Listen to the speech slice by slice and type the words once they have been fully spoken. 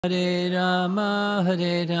Hare Rama,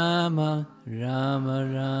 Rama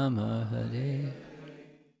Rama Hare.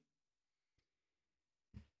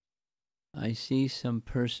 I see some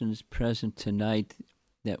persons present tonight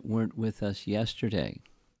that weren't with us yesterday.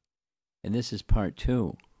 And this is part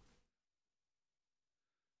 2.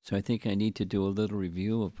 So I think I need to do a little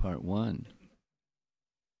review of part 1.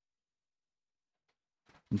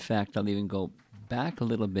 In fact, I'll even go back a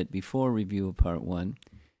little bit before review of part 1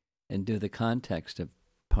 and do the context of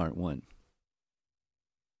part 1.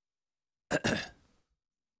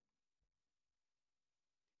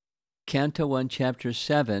 Canto 1, Chapter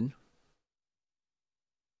 7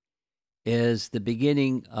 is the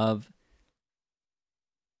beginning of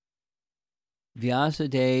Vyasa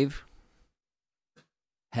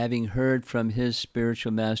having heard from his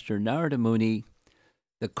spiritual master Narada Muni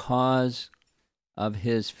the cause of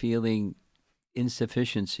his feeling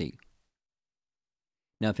insufficiency.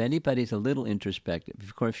 Now, if anybody's a little introspective,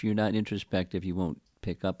 of course, if you're not introspective, you won't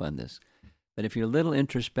pick up on this. But if you're a little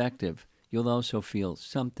introspective, you'll also feel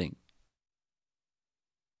something.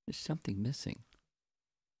 There's something missing.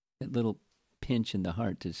 That little pinch in the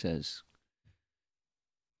heart that says,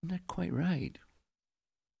 I'm not quite right.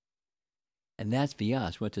 And that's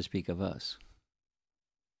Vyasa, what to speak of us.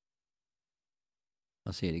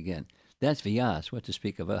 I'll say it again. That's Vyasa, what to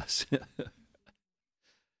speak of us.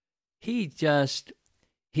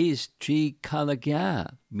 He's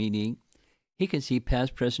Trikalagya, meaning he can see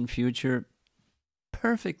past, present, future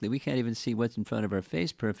perfectly. We can't even see what's in front of our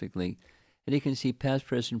face perfectly. And he can see past,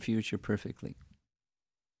 present, future perfectly.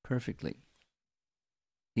 Perfectly.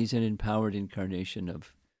 He's an empowered incarnation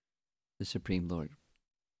of the Supreme Lord.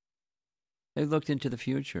 He looked into the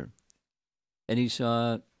future, and he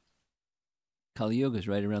saw Kali Yuga is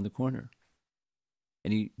right around the corner.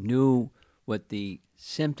 And he knew what the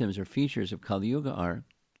symptoms or features of Kali Yuga are,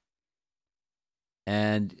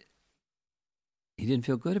 and he didn't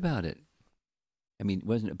feel good about it. I mean, it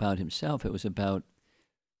wasn't about himself. It was about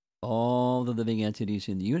all the living entities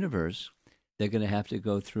in the universe. They're going to have to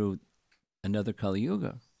go through another Kali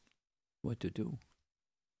Yuga. What to do?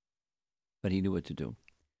 But he knew what to do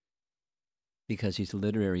because he's a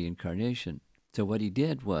literary incarnation. So what he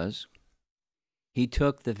did was he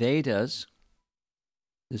took the Vedas.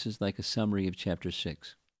 This is like a summary of chapter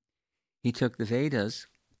 6. He took the Vedas,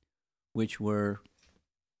 which were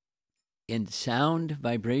in sound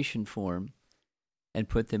vibration form, and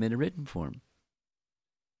put them in a written form.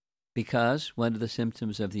 Because one of the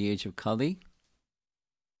symptoms of the age of Kali,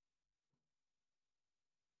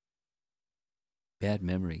 bad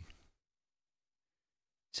memory.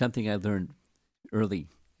 Something I learned early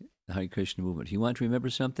in the Hare Krishna movement. If you want to remember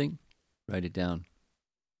something, write it down.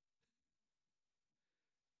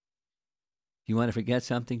 If you want to forget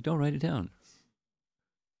something, don't write it down.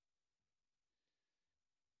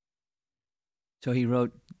 So he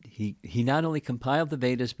wrote, he not only compiled the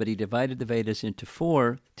Vedas, but he divided the Vedas into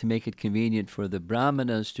 4 to make it convenient for the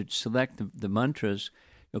Brahmanas to select the mantras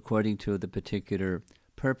according to the particular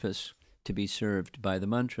purpose to be served by the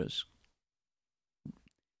mantras.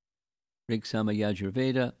 Rig Sama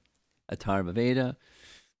Yajurveda, Atharva Veda.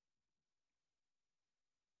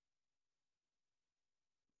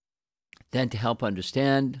 Then to help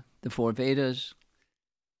understand the 4 Vedas,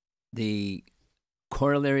 the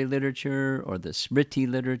corollary literature or the Smriti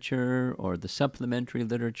literature or the supplementary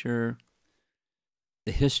literature,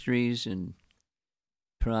 the histories and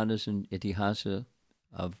Puranas and Itihasa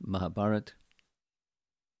of Mahabharata,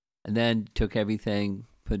 and then took everything,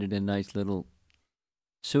 put it in nice little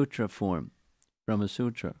sutra form, Brahma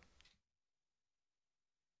Sutra.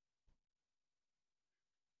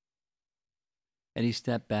 And he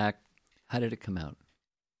stepped back. How did it come out?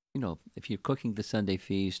 You know, if you're cooking the Sunday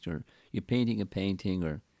feast or you're painting a painting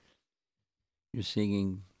or you're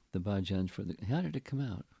singing the bhajans for the... How did it come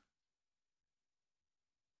out?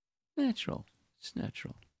 Natural. It's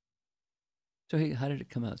natural. So how did it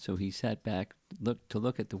come out? So he sat back to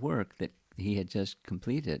look at the work that he had just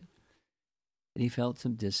completed, and he felt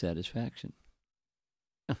some dissatisfaction.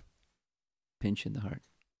 Pinch in the heart.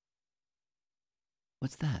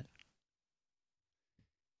 What's that?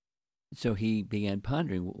 So he began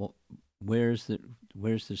pondering, well, where's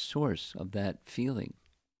the source of that feeling?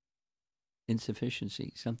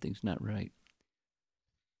 Insufficiency. Something's not right.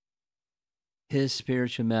 His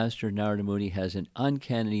spiritual master, Narada Muni, has an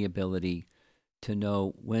uncanny ability to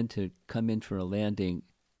know when to come in for a landing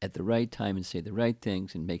at the right time and say the right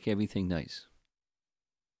things and make everything nice.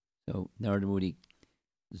 So Narada Muni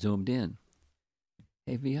zoomed in.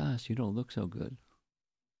 Hey, Vyasa, you don't look so good.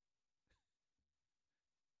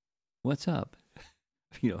 What's up?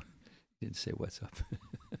 You know, he didn't say what's up.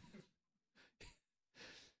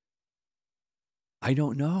 I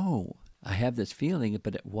don't know. I have this feeling,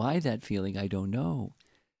 but why that feeling, I don't know.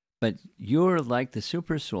 But you're like the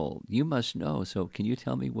super soul. You must know. So can you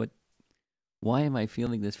tell me why am I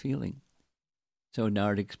feeling this feeling? So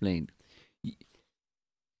Nard explained,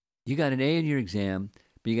 you got an A in your exam,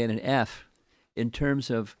 but you got an F in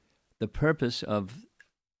terms of the purpose of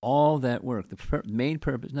all that work. The main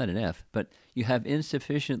purpose, not an F, but you have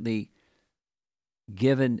insufficiently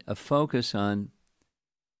given a focus on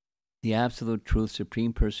the absolute truth,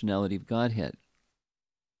 supreme personality of Godhead.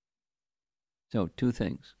 So, two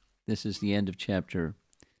things. This is the end of chapter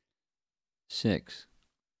 6.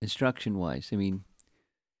 Instruction-wise, I mean,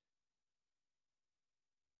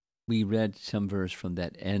 we read some verse from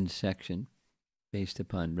that end section based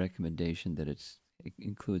upon recommendation that it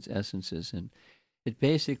includes essences. And it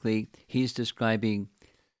basically, he's describing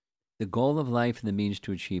the goal of life and the means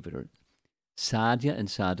to achieve it, or sadhya and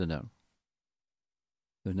sadhana.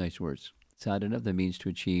 Those nice words. Sadhana, the means to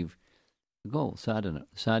achieve the goal. Sadhana,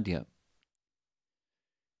 sadhya.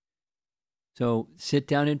 So sit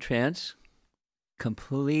down in trance,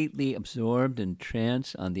 completely absorbed in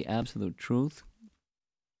trance on the absolute truth.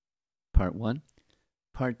 Part 1.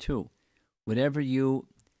 Part 2. Whatever you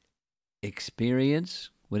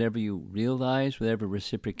experience, whatever you realize, whatever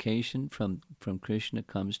reciprocation from Krishna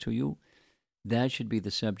comes to you, that should be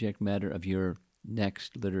the subject matter of your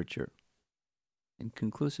next literature and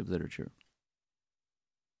conclusive literature.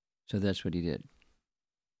 So that's what he did.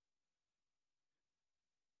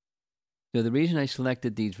 So the reason I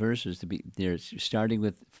selected these verses to be there, starting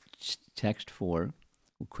with text 4,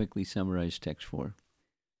 we'll quickly summarize text 4.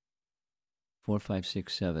 4, 5,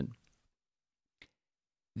 6, 7.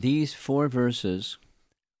 These 4 verses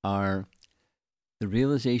are the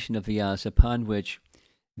realization of Vyasa, upon which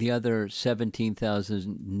the other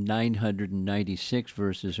 17,996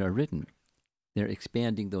 verses are written. They're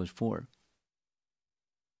expanding those 4.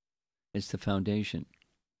 It's the foundation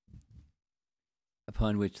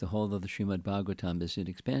upon which the whole of the Srimad Bhagavatam is in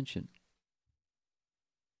expansion.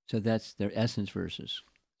 So that's their essence verses.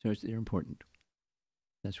 So they're important.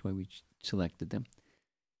 That's why we selected them.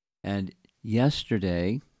 And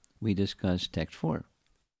yesterday, we discussed text 4.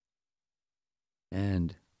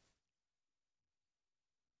 And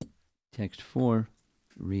text 4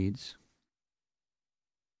 reads,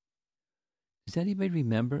 does anybody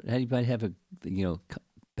remember? Anybody have a,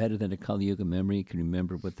 better than a Kali Yuga memory, can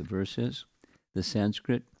remember what the verse is? The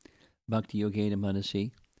Sanskrit, Bhakti Yogena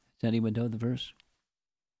Manasi. Does anyone know the verse?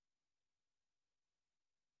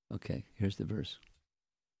 Okay, here's the verse.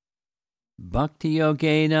 Bhakti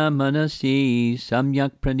Yogena Manasi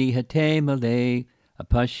Samyak Pranihate Male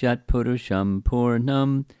Apashat Purusham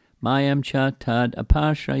Purnam Mayam Cha Tad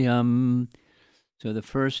Apashrayam. So the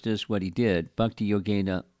first is what he did. Bhakti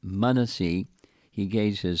Yogena Manasi. He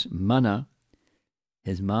gave his mana,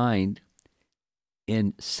 his mind,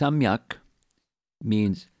 in samyak,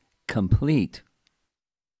 means complete,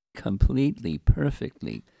 completely,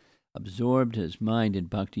 perfectly, absorbed his mind in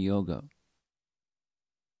bhakti yoga.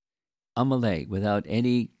 Amale, without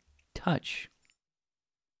any touch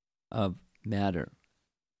of matter.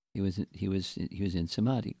 He was in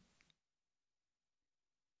samadhi.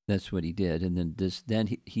 That's what he did, and then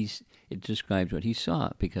it describes what he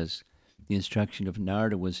saw, because the instruction of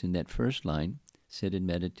Narada was in that first line: sit in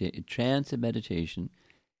trance and meditation.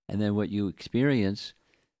 And then what you experience,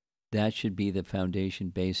 that should be the foundation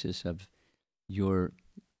basis of your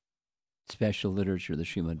special literature, the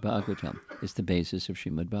Srimad Bhagavatam. It's the basis of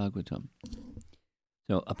Srimad Bhagavatam.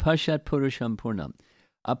 So, Apashat Purusham Purnam.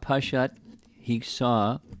 Apashat, he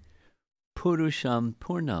saw Purusham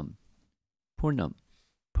Purnam. Purnam.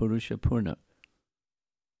 Purusha Purna.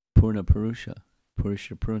 Purna Purusha.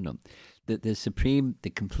 Purusha Purnam. The supreme, the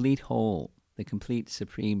complete whole, the complete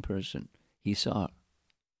supreme person, he saw.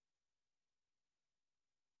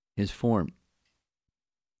 His form.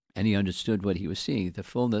 And he understood what he was seeing. The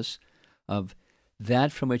fullness of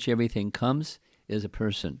that from which everything comes is a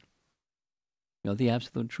person. The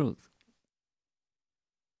absolute truth.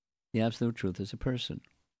 The absolute truth is a person.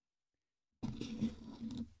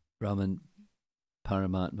 Brahman,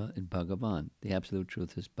 Paramatma, and Bhagavan. The absolute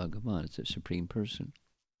truth is Bhagavan. It's a supreme person.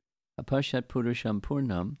 Apashat Purusham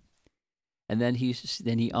Purnam. And then he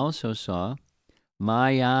also saw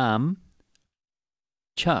Mayam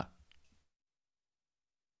Cha.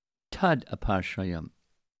 Tad Apashrayam.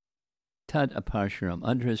 Tad Apashrayam.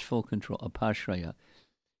 Under his full control. Apashraya.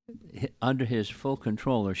 Under his full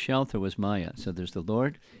control or shelter was Maya. So there's the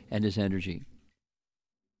Lord and his energy.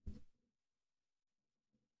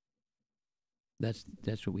 That's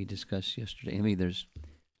what we discussed yesterday. I mean, there's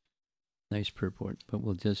nice purport, but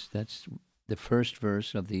that's the first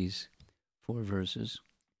verse of these 4 verses.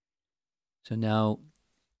 So now,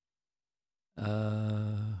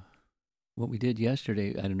 what we did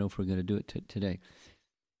yesterday, I don't know if we're going to do it today.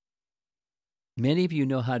 Many of you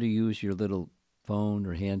know how to use your little phone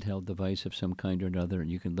or handheld device of some kind or another,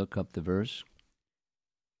 and you can look up the verse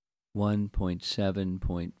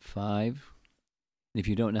 1.7.5. And if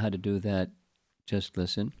you don't know how to do that, just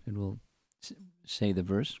listen, and we'll say the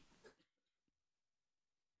verse.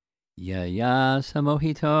 Yaya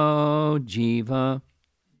samohito jiva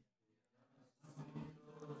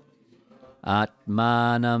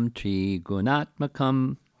atmanam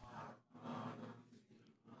trigunatmakam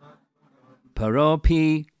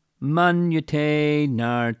paropi manyate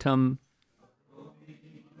nartam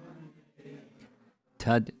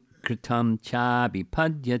tad kritam chabi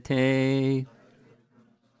padyate.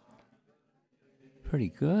 Pretty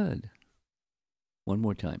good. One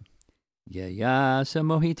more time. Yaya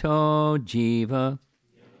samohito jiva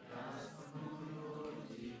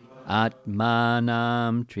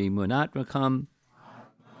atmanam trimunatrakam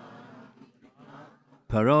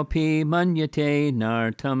paropi manyate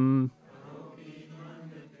nartam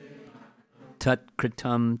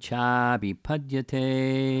tatkritam chabi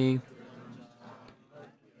padyate.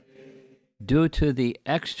 Due to the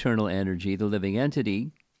external energy, the living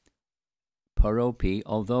entity, paropi,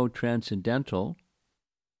 although transcendental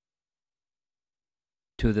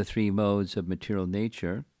to the 3 modes of material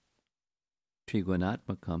nature,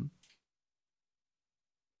 triguanatmakam,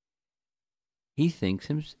 he thinks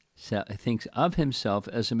of himself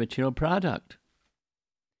as a material product,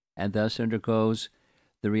 and thus undergoes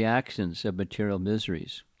the reactions of material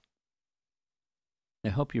miseries. I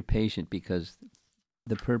hope you're patient, because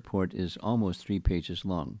the purport is almost 3 pages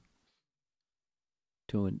long.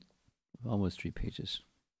 Almost 3 pages.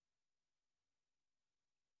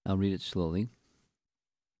 I'll read it slowly.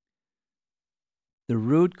 The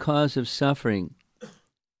root cause of suffering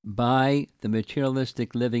by the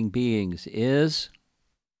materialistic living beings is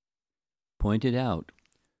pointed out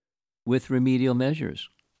with remedial measures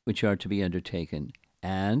which are to be undertaken,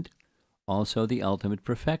 and also the ultimate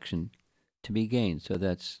perfection to be gained. So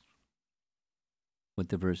that's what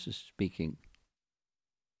the verse is speaking.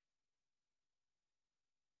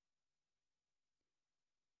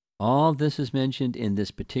 All this is mentioned in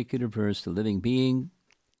this particular verse. The living being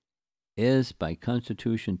is by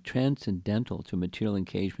constitution transcendental to material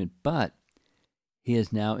engagement, but he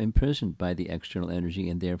is now imprisoned by the external energy,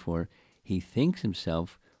 and therefore he thinks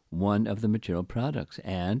himself one of the material products.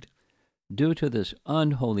 And due to this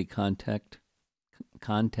unholy contact,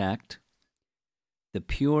 the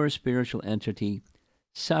pure spiritual entity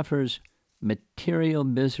suffers material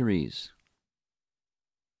miseries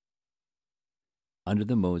under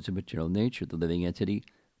the modes of material nature. The living entity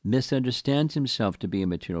misunderstands himself to be a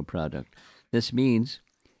material product. This means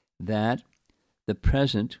that the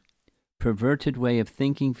present perverted way of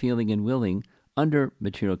thinking, feeling, and willing under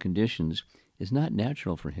material conditions is not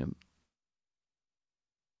natural for him,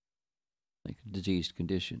 like a diseased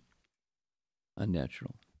condition,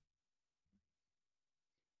 unnatural.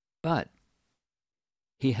 But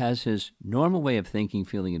he has his normal way of thinking,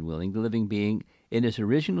 feeling, and willing. The living being in his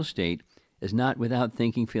original state is not without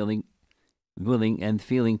thinking, feeling, willing, and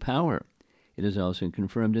feeling power. It is also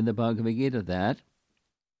confirmed in the Bhagavad Gita that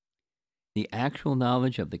the actual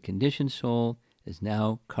knowledge of the conditioned soul is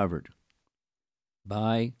now covered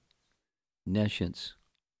by nescience.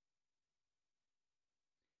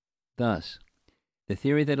 Thus, the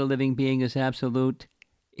theory that a living being is absolute,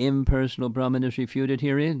 impersonal Brahman is refuted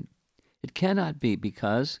herein. It cannot be,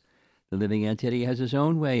 because the living entity has his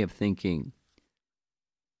own way of thinking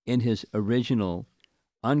in his original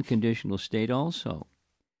unconditional state also.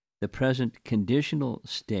 The present conditional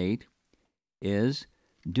state is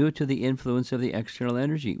due to the influence of the external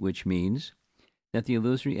energy, which means that the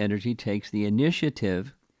illusory energy takes the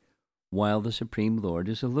initiative while the Supreme Lord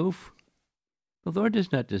is aloof. The Lord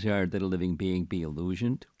does not desire that a living being be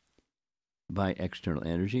illusioned by external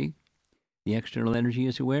energy. The external energy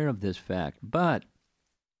is aware of this fact, but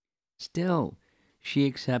still she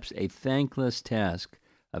accepts a thankless task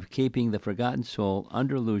of keeping the forgotten soul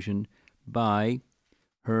under illusion by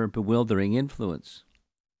her bewildering influence.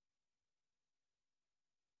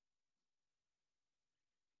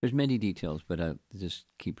 There's many details, but I'll just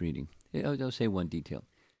keep reading. I'll say one detail.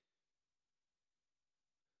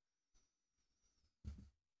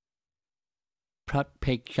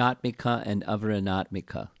 Pratpekshātmika and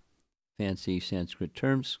avaranatmika, fancy Sanskrit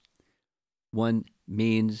terms. One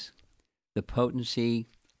means the potency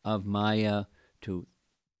of Maya to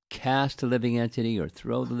cast a living entity or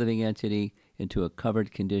throw the living entity into a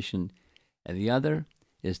covered condition, and the other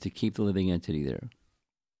is to keep the living entity there.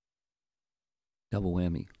 Double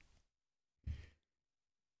whammy.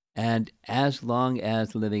 And as long as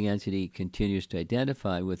the living entity continues to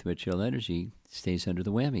identify with ritual energy, it stays under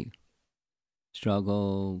the whammy.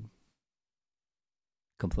 Struggle,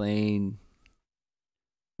 complain,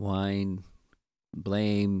 whine,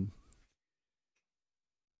 blame,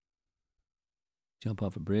 jump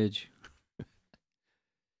off a bridge.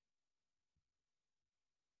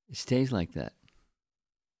 It stays like that.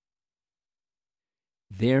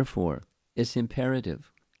 Therefore, it's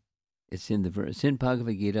imperative. It's in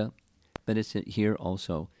Bhagavad Gita, but it's here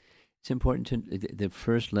also. It's important the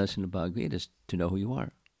first lesson of Bhagavad Gita is to know who you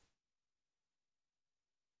are.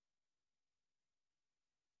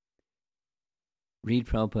 Read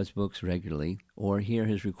Prabhupada's books regularly, or hear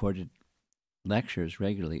his recorded lectures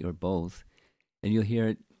regularly, or both, and you'll hear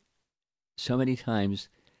it so many times.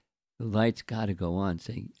 The light's got to go on,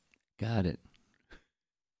 saying, "Got it.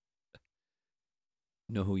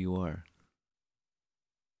 Know who you are."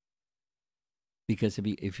 Because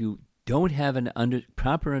if you don't have an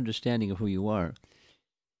proper understanding of who you are,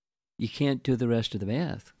 you can't do the rest of the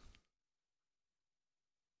math.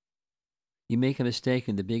 You make a mistake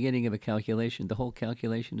in the beginning of a calculation, the whole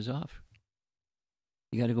calculation is off.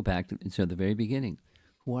 You got to go back to the very beginning.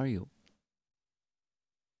 Who are you?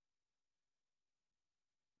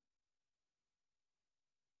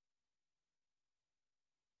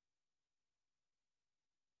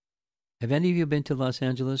 Have any of you been to Los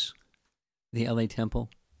Angeles, the LA Temple?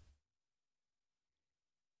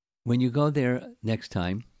 When you go there next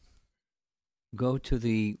time, go to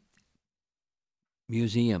the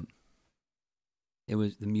museum.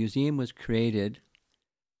 The museum was created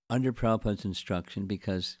under Prabhupada's instruction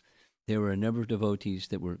because there were a number of devotees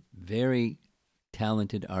that were very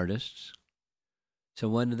talented artists. So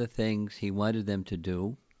one of the things he wanted them to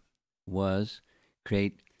do was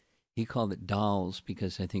create, he called it dolls,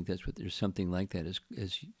 because I think there's something like that as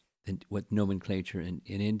what nomenclature in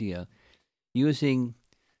India, using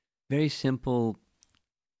very simple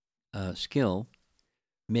skill,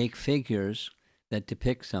 make figures that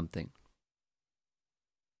depict something.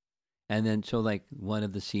 And then, so like one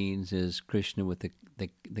of the scenes is Krishna with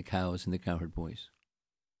the cows and the cowherd boys.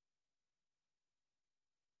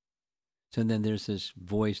 So then there's this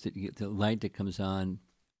voice, the light that comes on,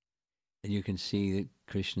 and you can see that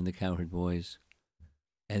Krishna and the cowherd boys,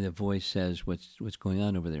 and the voice says, what's going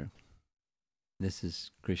on over there? This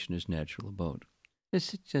is Krishna's natural abode.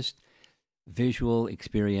 This is just visual,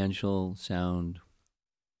 experiential sound.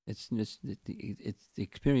 The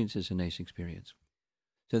experience is a nice experience.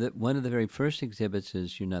 So that one of the very first exhibits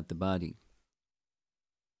is you're not the body.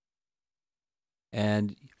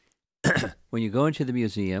 And when you go into the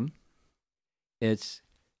museum, it's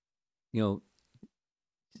all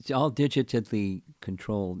digitally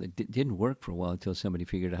controlled. It didn't work for a while until somebody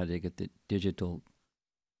figured out how to get the digital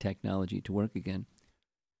technology to work again.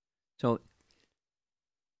 So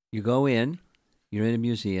you go in, you're in a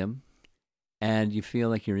museum, and you feel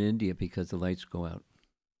like you're in India because the lights go out.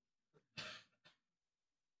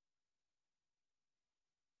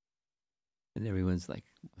 And everyone's like,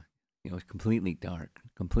 it's completely dark.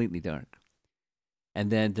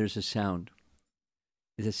 And then there's a sound.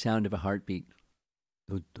 It's a sound of a heartbeat.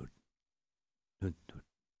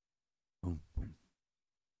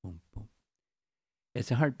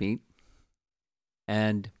 It's a heartbeat.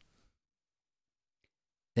 And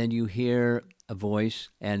then you hear a voice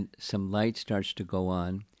and some light starts to go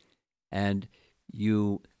on. And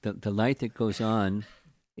the light that goes on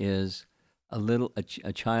is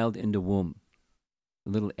a child in the womb, a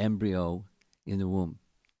little embryo in the womb.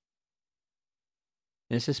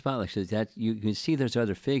 And it's a spotlight. So that you can see there's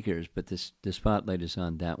other figures, but the spotlight is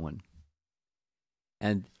on that one.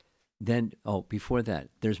 And then, before that,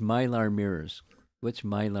 there's mylar mirrors. What's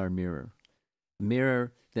mylar mirror?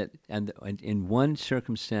 Mirror that, and in one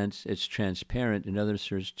circumstance it's transparent, in other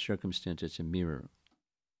circumstance it's a mirror.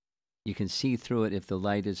 You can see through it if the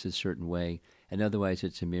light is a certain way, and otherwise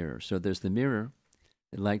it's a mirror. So there's the mirror,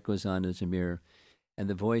 the light goes on as a mirror, and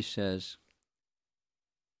the voice says,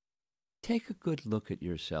 take a good look at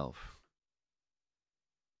yourself.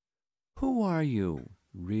 Who are you,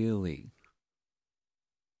 really?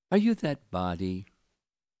 Are you that body?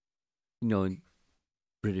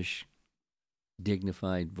 British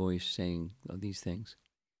dignified voice saying these things.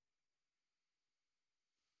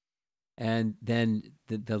 And then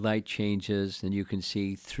the light changes, and you can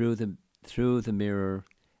see through the mirror,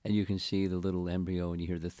 and you can see the little embryo, and you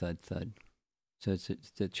hear the thud thud. So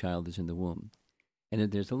the child is in the womb, and then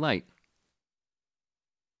there's a light,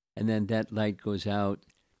 and then that light goes out.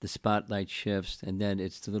 The spotlight shifts, and then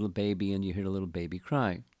it's the little baby, and you hear the little baby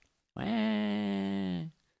cry.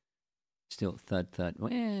 Still still thud, thud, wah,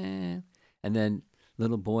 and then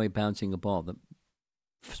little boy bouncing a ball. The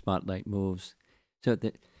spotlight moves. So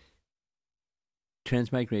the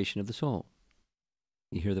transmigration of the soul.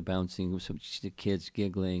 You hear the bouncing of some kids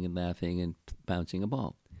giggling and laughing and bouncing a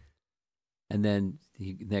ball. And then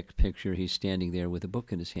the next picture, he's standing there with a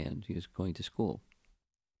book in his hand. He was going to school,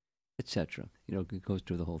 etc. It goes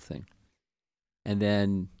through the whole thing. And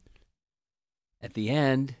then at the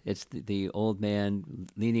end, it's the old man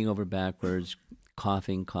leaning over backwards,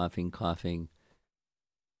 coughing, coughing, coughing.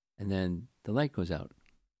 And then the light goes out.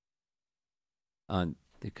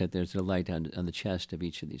 Because there's a light on the chest of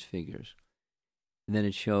each of these figures. And then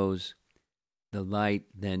it shows the light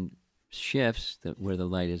then shifts, where the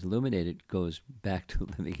light is illuminated, goes back to the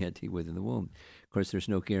living entity within the womb. Of course, there's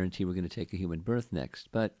no guarantee we're going to take a human birth next,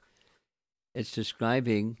 but it's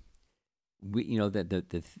describing,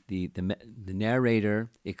 that the narrator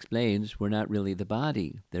explains we're not really the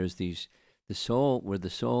body. There's the soul, we're the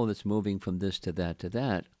soul that's moving from this to that to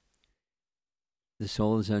that. The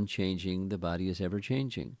soul is unchanging, the body is ever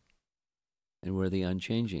changing, and we're the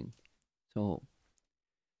unchanging soul.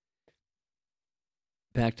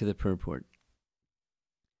 Back to the purport.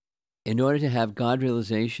 In order to have God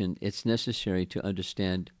realization, it's necessary to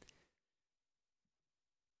understand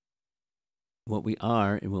what we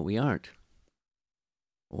are and what we aren't,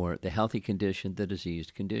 or the healthy condition, the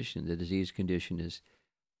diseased condition. The diseased condition is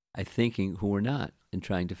thinking who we're not and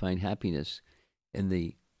trying to find happiness in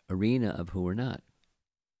the arena of who we're not.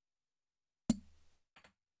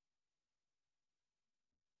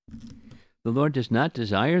 The Lord does not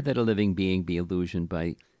desire that a living being be illusioned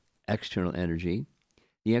by external energy.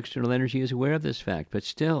 The external energy is aware of this fact, but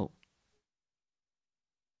still,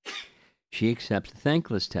 she accepts the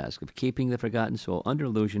thankless task of keeping the forgotten soul under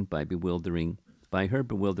illusion by her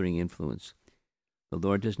bewildering influence. The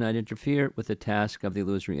Lord does not interfere with the task of the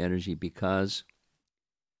illusory energy because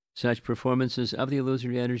such performances of the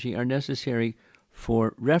illusory energy are necessary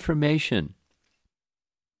for reformation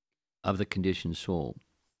of the conditioned soul.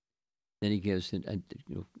 Then he gives a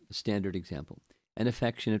standard example. An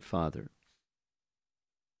affectionate father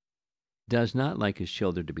does not like his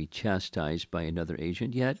children to be chastised by another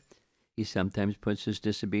agent, yet he sometimes puts his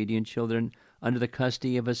disobedient children under the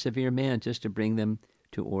custody of a severe man just to bring them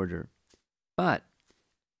to order. But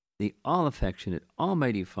the all-affectionate,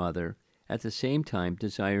 almighty Father at the same time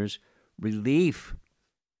desires relief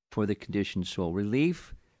for the conditioned soul,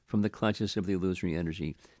 relief from the clutches of the illusory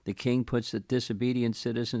energy. The king puts the disobedient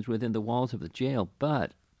citizens within the walls of the jail,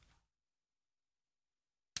 but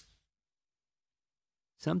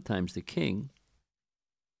sometimes the king,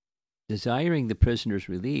 desiring the prisoner's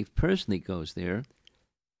relief, personally goes there,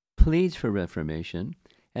 pleads for reformation,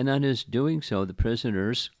 and on his doing so, the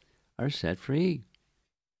prisoners are set free.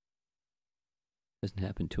 Doesn't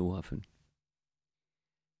happen too often.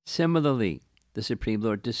 Similarly, the Supreme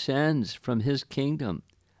Lord descends from his kingdom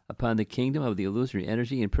upon the kingdom of the illusory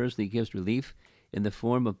energy and personally gives relief in the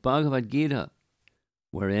form of Bhagavad Gita,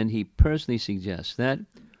 wherein he personally suggests that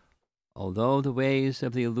although the ways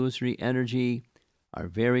of the illusory energy are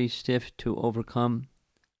very stiff to overcome,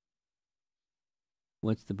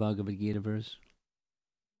 what's the Bhagavad Gita verse?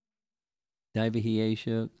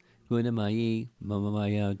 Daivahiyesha gunamayi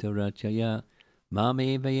mamamaya dorachaya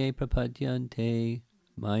mame vaye prapadyante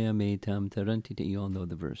maya metam tarantite. You all know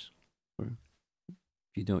the verse.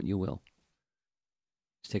 If you don't, you will.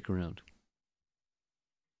 Stick around.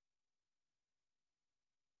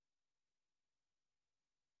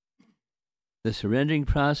 The surrendering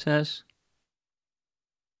process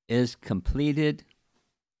is completed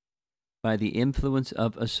by the influence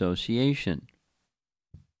of association.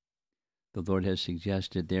 The Lord has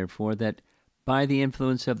suggested, therefore, that by the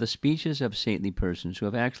influence of the speeches of saintly persons who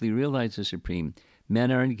have actually realized the Supreme,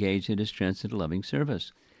 men are engaged in his transcendental loving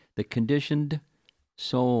service. The conditioned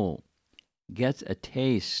soul gets a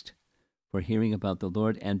taste for hearing about the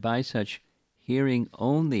Lord, and by such hearing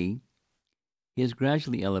only, he is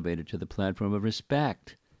gradually elevated to the platform of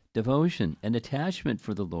respect, devotion, and attachment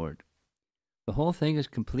for the Lord. The whole thing is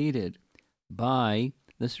completed by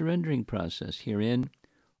the surrendering process. Herein,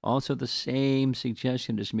 also the same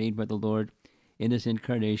suggestion is made by the Lord in his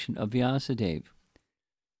incarnation of Vyasa.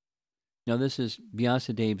 Now, this is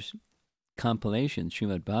Vyasadev's compilation,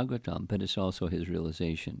 Srimad Bhagavatam, but it's also his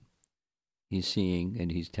realization. He's seeing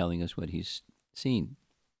and he's telling us what he's seen.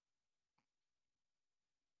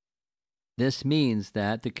 This means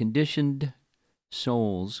that the conditioned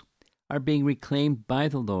souls are being reclaimed by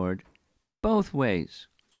the Lord both ways,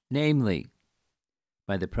 namely,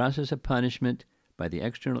 by the process of punishment, by the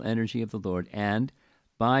external energy of the Lord, and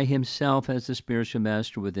by himself as the spiritual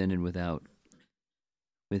master within and without.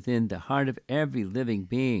 within the heart of every living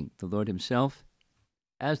being. The Lord himself,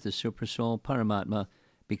 as the Supersoul Paramatma,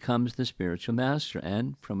 becomes the spiritual master,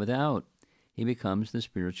 and from without, he becomes the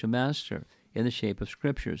spiritual master in the shape of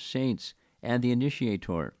scriptures, saints, and the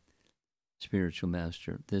initiator, spiritual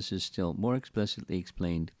master. This is still more explicitly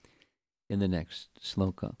explained in the next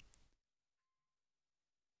sloka.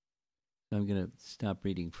 So I'm going to stop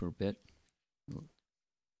reading for a bit. We'll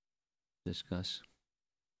discuss.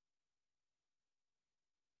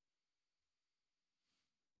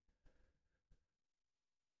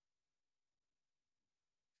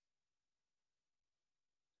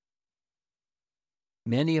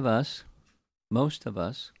 Many of us, most of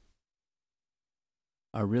us,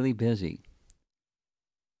 are really busy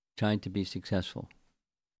trying to be successful.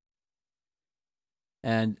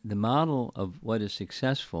 And the model of what is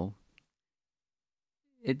successful,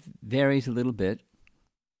 it varies a little bit,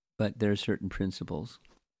 but there are certain principles,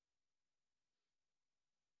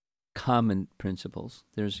 common principles.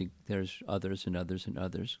 There's others and others and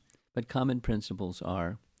others, but common principles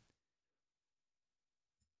are,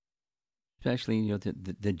 especially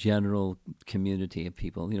the general community of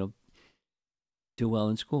people, do well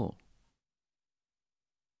in school,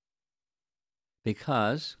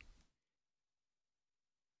 because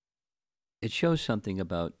it shows something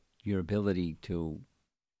about your ability to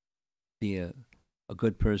be a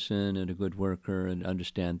good person and a good worker and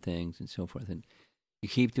understand things and so forth. And you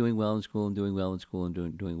keep doing well in school and doing well in school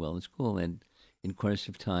and doing well in school. And in course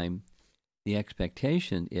of time, the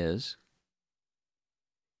expectation is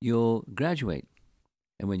you'll graduate.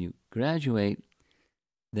 And when you graduate,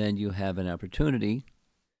 then you have an opportunity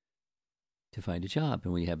to find a job.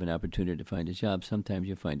 And when you have an opportunity to find a job, sometimes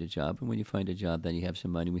you find a job. And when you find a job, then you have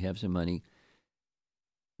some money. We have some money.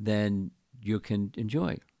 Then you can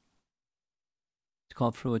enjoy. It's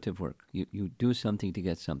called fruitive work. You do something to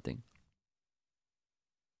get something.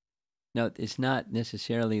 Now, it's not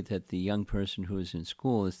necessarily that the young person who is in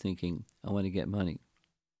school is thinking, I want to get money.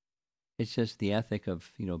 It's just the ethic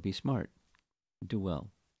of, be smart, do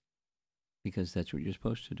well, because that's what you're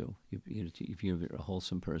supposed to do. If you're a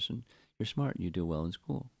wholesome person, you're smart and you do well in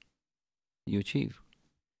school. You achieve.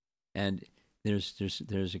 And there's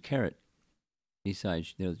a carrot.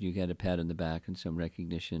 Besides, you get a pat on the back and some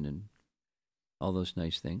recognition and all those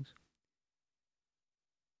nice things.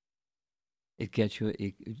 It gets you,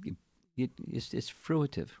 it's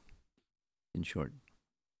fruitive, in short.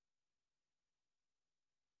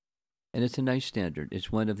 And it's a nice standard.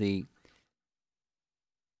 It's one of the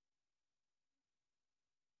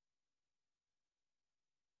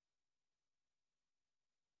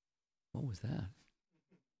what was that?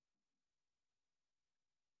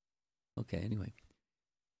 Okay, anyway.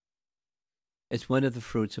 It's one of the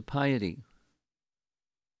fruits of piety.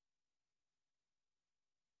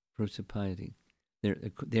 Fruits of piety.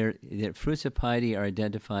 Their fruits of piety are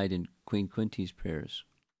identified in Queen Kunti's prayers.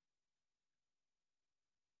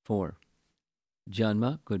 4.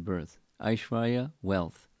 Janma, good birth. Aishwarya,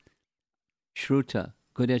 wealth. Shruta,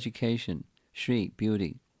 good education. Shri,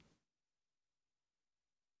 beauty.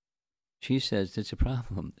 She says that's a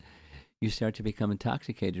problem. You start to become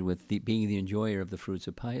intoxicated with being the enjoyer of the fruits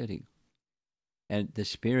of piety. And the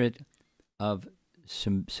spirit of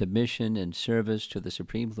submission and service to the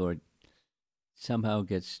Supreme Lord somehow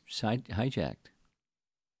gets hijacked.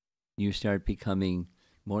 You start becoming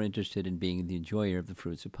more interested in being the enjoyer of the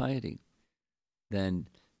fruits of piety than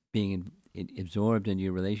being absorbed in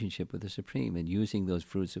your relationship with the Supreme and using those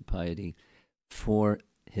fruits of piety for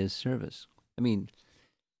his service. I mean,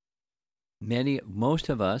 most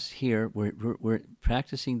of us here, we're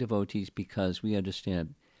practicing devotees because we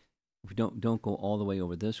understand we don't go all the way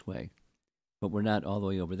over this way, but we're not all the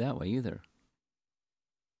way over that way either.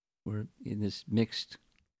 We're in this mixed,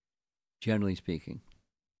 generally speaking.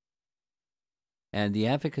 And the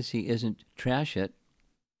efficacy isn't trash it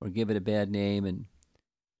or give it a bad name and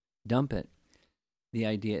dump it. The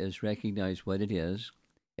idea is recognize what it is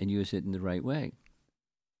and use it in the right way.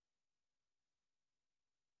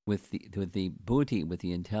 With the buddhi, with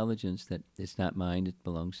the intelligence that it's not mine, it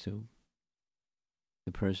belongs to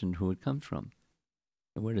the person who it comes from.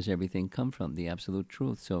 And where does everything come from? The absolute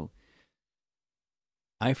truth. So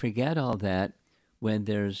I forget all that when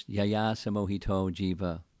there's Vyasa mohito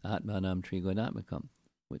jiva atmanam trigunatmakam,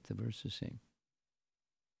 what the verse is saying.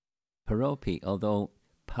 Paropi, although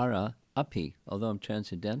para api, although I'm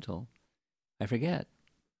transcendental, I forget.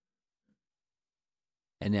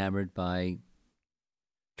 Enamored by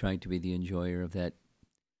trying to be the enjoyer of that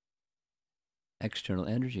external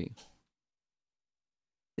energy.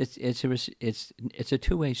 It's a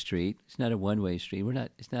two-way street. It's not a one-way street.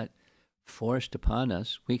 It's not forced upon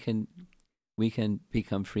us. We can we can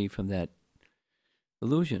become free from that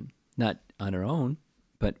illusion, not on our own,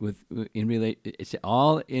 but it's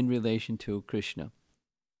all in relation to Krishna.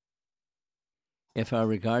 If our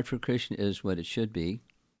regard for Krishna is what it should be,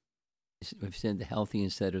 we've said the healthy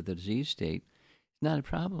instead of the disease state, it's not a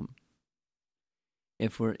problem.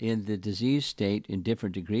 If we're in the disease state in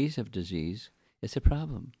different degrees of disease, it's a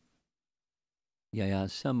problem. Yaya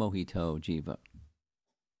samohito jiva.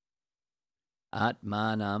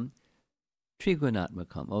 Atmanam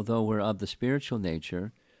trigunatmakam. Although we're of the spiritual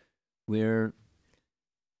nature, we're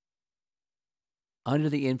under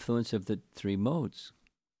the influence of the three modes,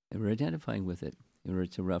 and we're identifying with it, or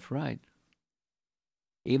it's a rough ride.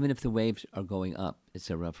 Even if the waves are going up, it's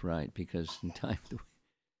a rough ride, because in time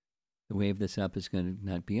the wave that's up is going to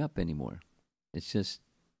not be up anymore. It's just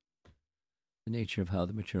the nature of how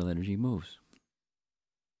the material energy moves.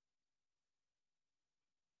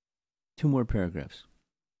 2 more paragraphs.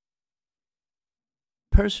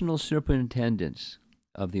 Personal superintendence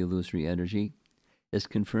of the illusory energy is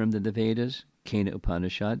confirmed in the Vedas, Kena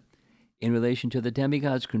Upanishad, in relation to the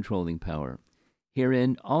demigod's controlling power.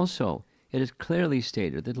 Herein also it is clearly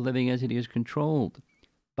stated that the living entity is controlled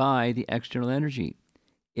by the external energy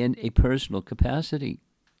in a personal capacity.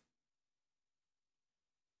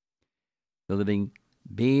 The living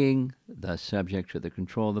being, thus subject to the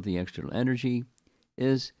control of the external energy,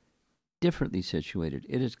 is differently situated.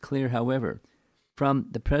 It is clear, however, from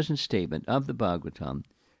the present statement of the Bhagavatam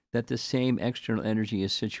that the same external energy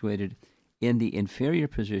is situated in the inferior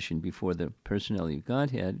position before the personality of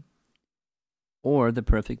Godhead or the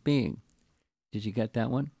perfect being. Did you get that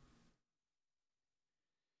one?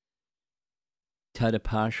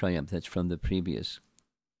 Tadapashayam, that's from the previous.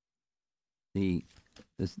 The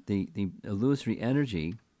illusory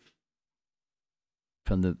energy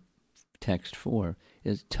from the text 4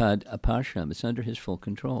 is tad apasham. It's under his full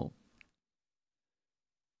control.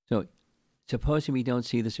 So, supposing we don't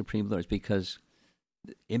see the Supreme Lord, it's because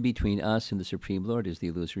in between us and the Supreme Lord is the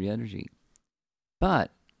illusory energy.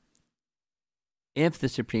 But if the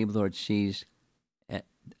Supreme Lord sees,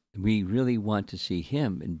 we really want to see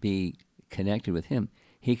him and be connected with him,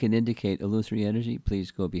 he can indicate, illusory energy,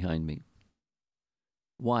 please go behind me.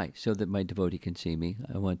 Why? So that my devotee can see me.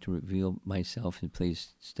 I want to reveal myself, and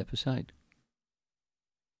please step aside.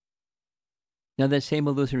 Now that same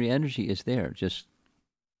illusory energy is there, just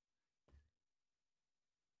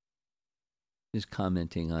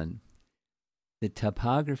commenting on the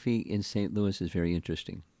topography in St. Louis is very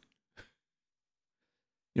interesting.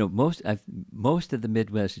 You know, most of the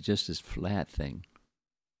Midwest is just this flat thing.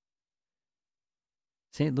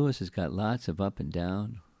 St. Louis has got lots of up and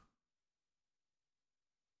down.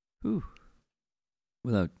 Whew.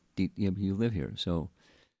 Without you live here, so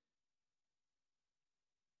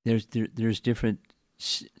there's different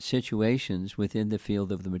situations within the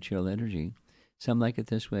field of the material energy. Some like it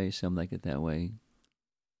this way, some like it that way.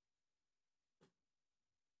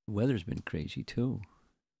 The weather's been crazy too.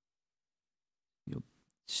 You know,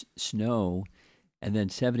 snow, and then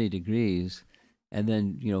 70 degrees, and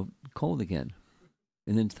then cold again,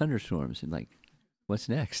 and then thunderstorms, and like, what's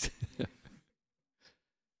next?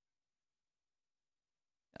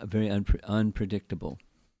 Very unpredictable.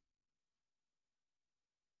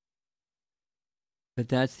 But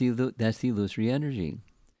that's the illusory energy.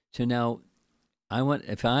 So now,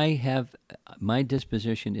 if I have, my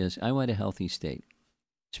disposition is, I want a healthy state,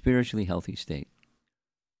 spiritually healthy state.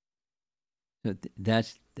 So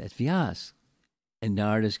that's Vyasa. And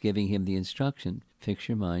Narada's giving him the instruction, fix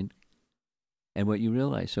your mind, and what you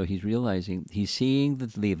realize. So he's seeing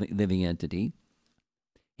the living entity,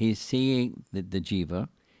 he's seeing the jiva,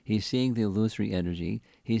 he's seeing the illusory energy,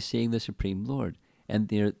 he's seeing the Supreme Lord, and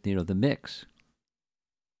the mix.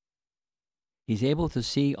 He's able to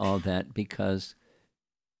see all that because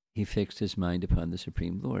he fixed his mind upon the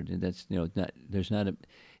Supreme Lord, and that's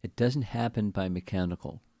it doesn't happen by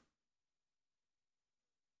mechanical.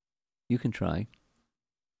 You can try,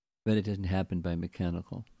 but it doesn't happen by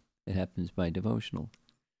mechanical. It happens by devotional.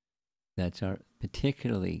 That's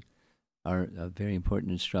particularly our very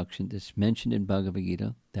important instruction that's mentioned in Bhagavad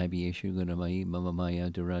Gita. Davyeshu gunamayi mama maya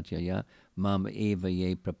duratyaya mama eva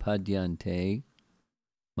ye prapadyante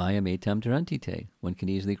maya metam tarantite. One can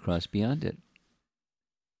easily cross beyond it.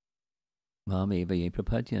 Mama eva ye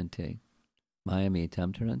prapadyante maya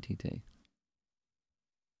metam tarantite.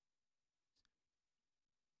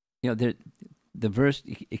 The verse,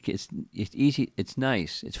 it's easy, it's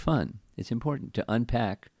nice, it's fun, it's important to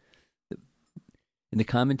unpack. In the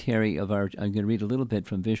commentary I'm going to read a little bit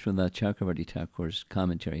from Vishwanath Chakravarti Thakur's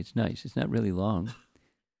commentary. It's nice. It's not really long,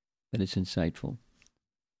 but it's insightful.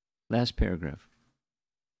 Last paragraph.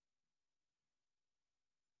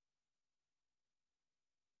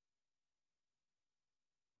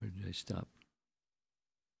 I stop?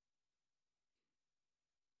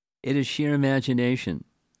 It is sheer imagination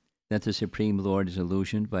that the Supreme Lord is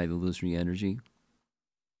illusioned by the illusory energy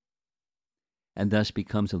and thus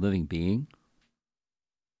becomes a living being.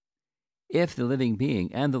 If the living being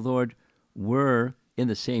and the Lord were in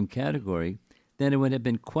the same category, then it would have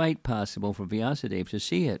been quite possible for Vyasadeva to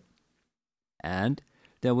see it. And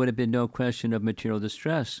there would have been no question of material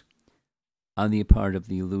distress on the part of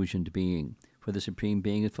the illusioned being, for the Supreme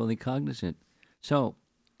Being is fully cognizant. So,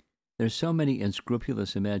 there's so many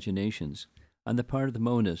unscrupulous imaginations on the part of the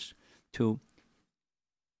monists to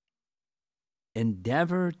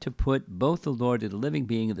endeavor to put both the Lord and the living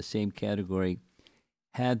being in the same category.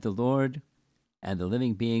 Had the Lord and the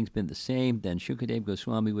living beings been the same, then Shukadeva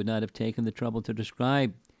Goswami would not have taken the trouble to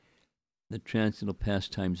describe the transcendental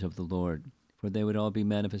pastimes of the Lord, for they would all be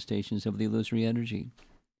manifestations of the illusory energy.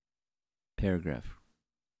 Paragraph.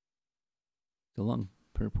 It's a long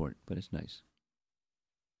purport, but it's nice.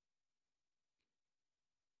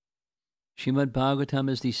 Srimad Bhagavatam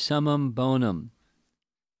is the summum bonum,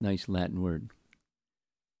 nice Latin word,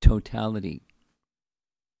 totality,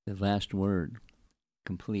 the last word,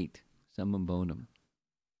 complete, summum bonum.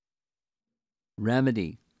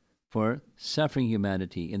 Remedy for suffering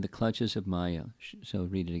humanity in the clutches of Maya. So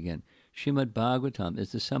read it again. Srimad Bhagavatam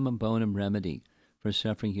is the summum bonum remedy for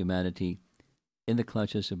suffering humanity in the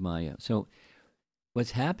clutches of Maya. So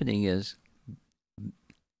what's happening is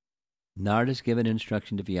Narada's given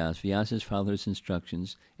instruction to Vyasa. Vyasa's follows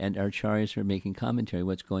instructions, and our acharyas are making commentary.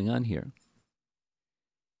 What's going on here?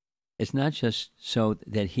 It's not just so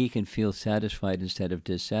that he can feel satisfied instead of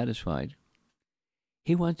dissatisfied.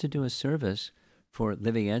 He wants to do a service for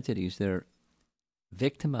living entities that are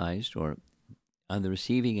victimized or on the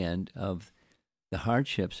receiving end of the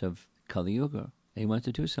hardships of Kali Yuga. And he wants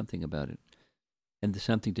to do something about it. And the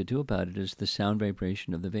something to do about it is the sound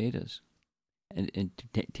vibration of the Vedas. And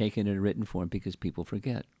take it in a written form because people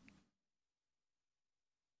forget.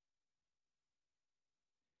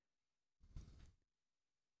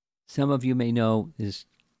 Some of you may know this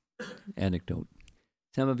anecdote.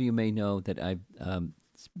 Some of you may know that I've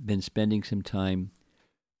been spending some time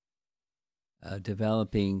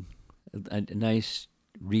developing a nice,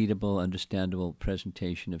 readable, understandable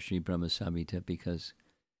presentation of Sri Brahma Samhita, because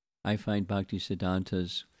I find Bhakti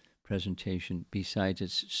Siddhanta's presentation, besides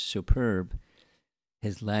it's superb,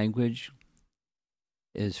 his language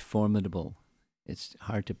is formidable. It's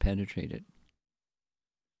hard to penetrate it.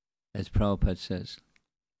 As Prabhupada says,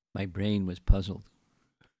 my brain was puzzled.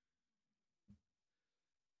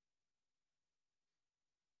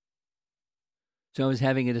 So I was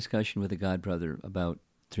having a discussion with a godbrother about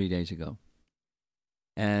 3 days ago.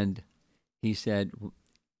 And he said,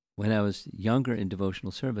 when I was younger in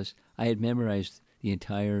devotional service, I had memorized the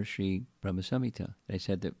entire Sri Brahma Samhita. I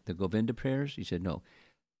said, the Govinda prayers? He said, no,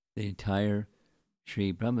 the entire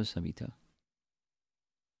Sri Brahma Samhita.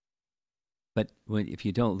 But if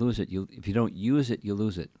you don't lose it, if you don't use it, you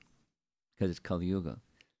lose it, because it's Kali Yuga.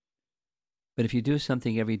 But if you do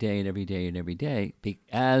something every day and every day and every day,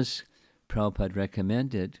 as Prabhupada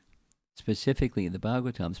recommended, specifically in the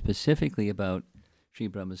Bhagavatam, specifically about Sri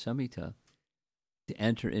Brahma Samhita, to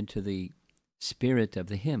enter into the spirit of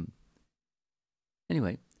the hymn.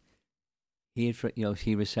 Anyway,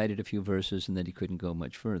 he recited a few verses and then he couldn't go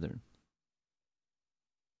much further.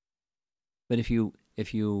 But if you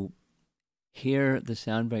hear the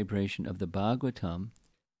sound vibration of the Bhagavatam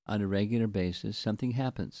on a regular basis, something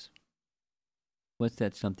happens. What's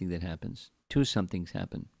that something that happens? Two somethings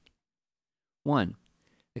happen. One,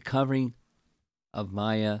 the covering of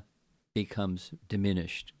Maya becomes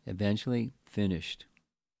diminished, eventually finished.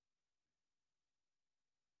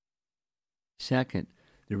 Second,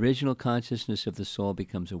 the original consciousness of the soul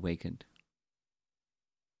becomes awakened.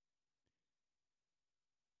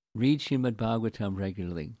 Read Srimad Bhagavatam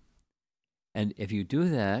regularly. And if you do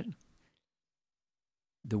that,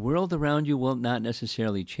 the world around you will not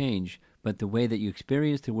necessarily change, but the way that you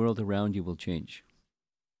experience the world around you will change.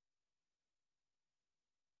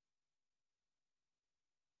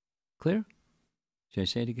 Clear? Should I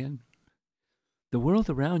say it again? The world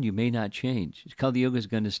around you may not change. Kali Yuga is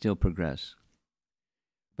going to still progress.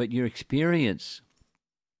 But your experience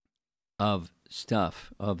of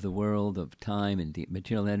stuff, of the world, of time and the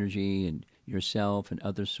material energy and yourself and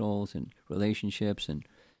other souls and relationships and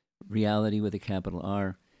reality with a capital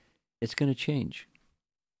R, it's going to change.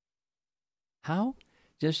 How?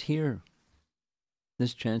 Just hear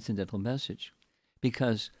this transcendental message.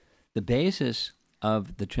 Because the basis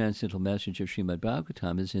of the transcendental message of Srimad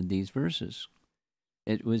Bhagavatam is in these verses.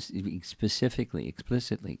 It was specifically,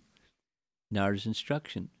 explicitly, Narada's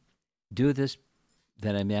instruction. Do this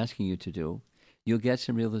that I'm asking you to do, you'll get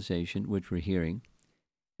some realization, which we're hearing,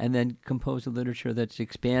 and then compose a literature that's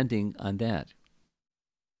expanding on that.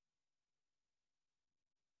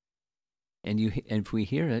 And if we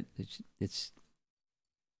hear it, it's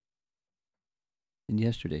in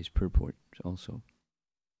yesterday's purport also.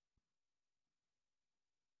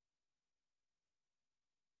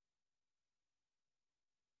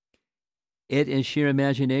 It is sheer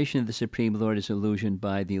imagination of the Supreme Lord is illusioned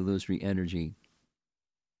by the illusory energy.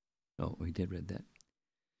 Oh, we did read that.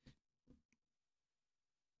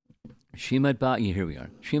 Here we are.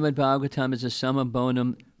 Srimad Bhagavatam is a summum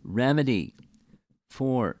bonum remedy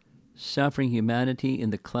for suffering humanity in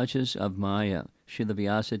the clutches of Maya. Srila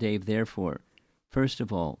Vyasa Dev, therefore, first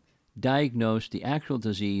of all, diagnosed the actual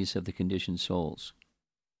disease of the conditioned souls.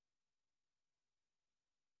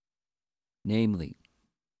 Namely,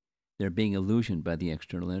 they're being illusioned by the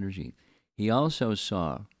external energy. He also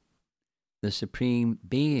saw the Supreme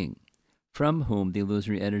Being, from whom the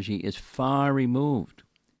illusory energy is far removed,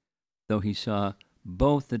 though he saw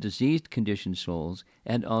both the diseased conditioned souls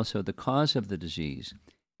and also the cause of the disease,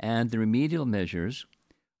 and the remedial measures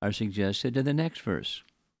are suggested in the next verse.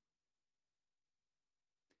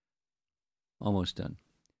 Almost done.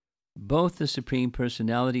 Both the Supreme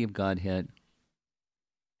Personality of Godhead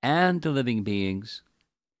and the living beings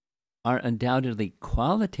are undoubtedly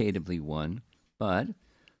qualitatively one, but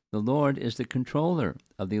the Lord is the controller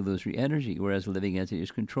of the illusory energy, whereas the living entity is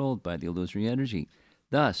controlled by the illusory energy.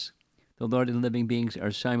 Thus, the Lord and the living beings are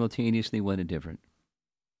simultaneously one and different.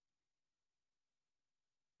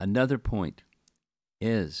 Another point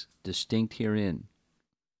is distinct herein.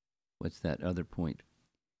 What's that other point?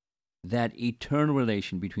 That eternal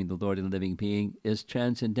relation between the Lord and the living being is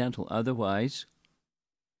transcendental. Otherwise,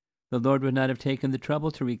 the Lord would not have taken the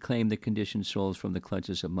trouble to reclaim the conditioned souls from the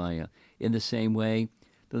clutches of Maya. In the same way,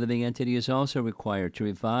 the living entity is also required to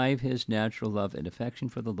revive his natural love and affection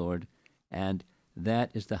for the Lord, and that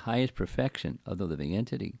is the highest perfection of the living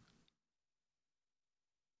entity.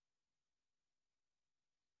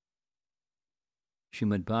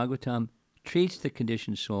 Srimad Bhagavatam treats the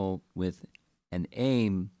conditioned soul with an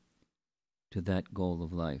aim to that goal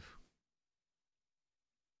of life.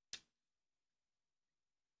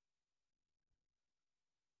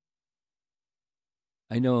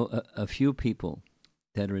 I know a few people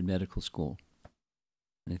that are in medical school,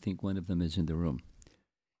 and I think one of them is in the room.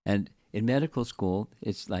 And in medical school,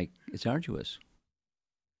 it's arduous.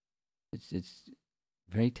 It's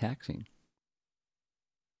very taxing.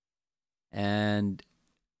 And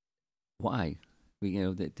why?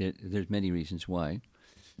 There's many reasons why.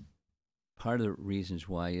 Part of the reasons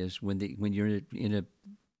why is when you're in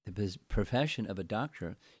the profession of a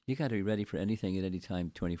doctor, you got to be ready for anything at any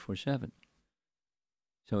time, 24/7.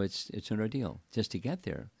 So it's an ordeal just to get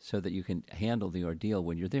there, so that you can handle the ordeal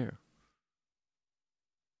when you're there.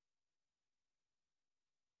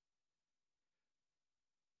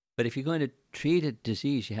 But if you're going to treat a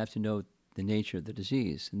disease, you have to know the nature of the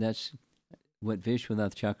disease, and that's what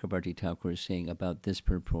Vishwanath Chakrabarti Thakur is saying about this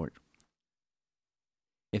purport.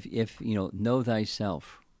 If know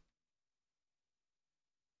thyself.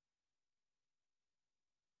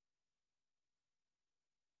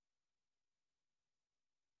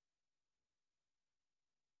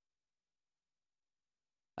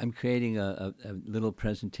 I'm creating a little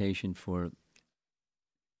presentation for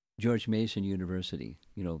George Mason University.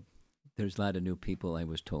 There's a lot of new people, I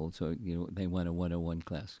was told, so they want a 101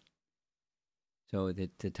 class. So the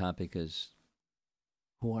topic is,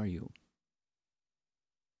 who are you?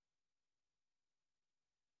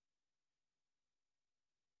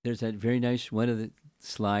 There's that very nice, one of the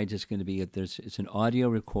slides is going to be, it's an audio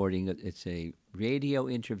recording. It's a radio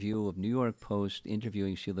interview of New York Post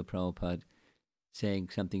interviewing Srila Prabhupada, saying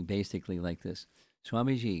something basically like this.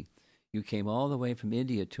 Swamiji, you came all the way from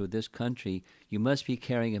India to this country. You must be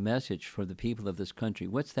carrying a message for the people of this country.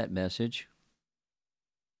 What's that message?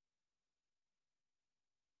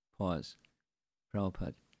 Pause.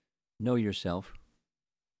 Prabhupada, know yourself.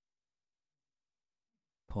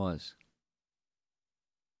 Pause.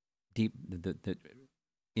 Deep. The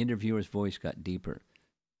interviewer's voice got deeper.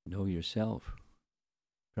 Know yourself.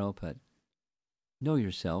 Prabhupada, know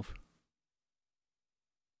yourself.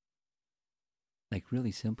 Like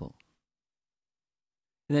really simple.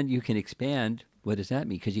 And then you can expand. What does that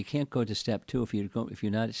mean? Because you can't go to step 2 if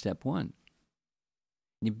you're not at step 1.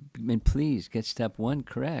 And please get step 1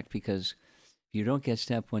 correct, because if you don't get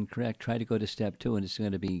step 1 correct, try to go to step 2 and it's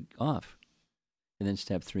going to be off. And then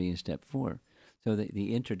step 3 and step 4. So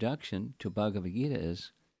the introduction to Bhagavad Gita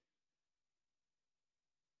is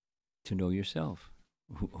to know yourself,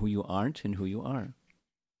 who you aren't and who you are.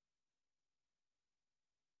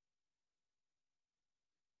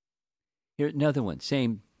 Here's another one.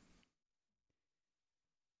 Same.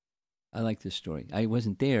 I like this story. I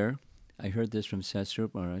wasn't there. I heard this from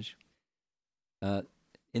Satsrup Maharaj. Uh,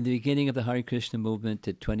 in the beginning of the Hare Krishna movement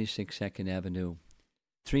at 26 2nd Avenue,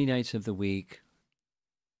 3 nights of the week,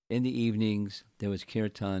 in the evenings, there was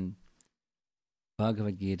kirtan,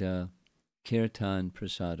 Bhagavad Gita, kirtan,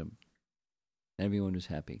 prasadam. Everyone was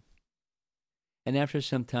happy. And after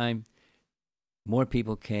some time, more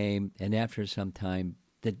people came, and after some time,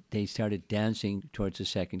 they started dancing towards the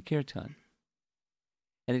second kirtan.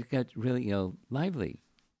 And it got really, lively,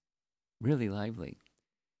 really lively.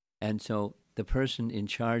 And so the person in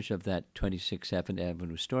charge of that 26 2nd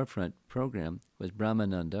Avenue storefront program was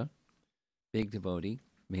Brahmananda, big devotee,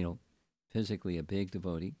 physically a big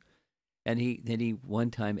devotee. And he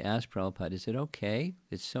one time asked Prabhupada, is it okay?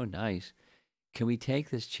 It's so nice. Can we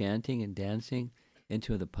take this chanting and dancing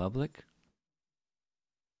into the public?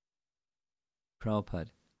 Prabhupada,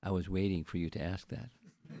 I was waiting for you to ask that.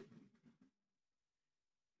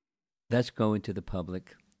 Let's go into the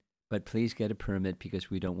public, but please get a permit because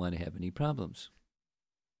we don't want to have any problems.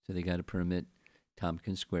 So they got a permit,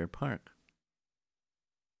 Tompkins Square Park.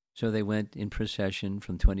 So they went in procession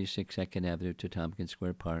from 26 2nd Avenue to Tompkins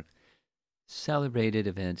Square Park, celebrated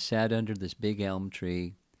event, sat under this big elm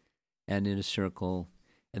tree and in a circle,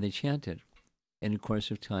 and they chanted. And in the course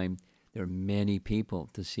of time, there were many people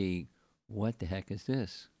to see, what the heck is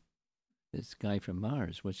this? This guy from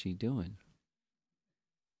Mars, what's he doing?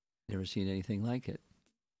 Never seen anything like it.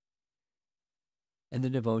 And the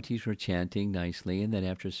devotees were chanting nicely, and then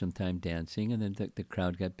after some time dancing, and then the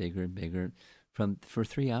crowd got bigger and bigger for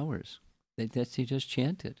 3 hours. They just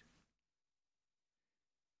chanted.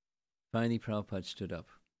 Finally, Prabhupada stood up.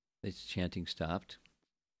 The chanting stopped.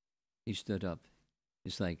 He stood up.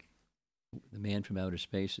 It's like the man from outer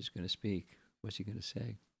space is going to speak. What's he going to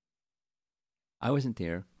say? I wasn't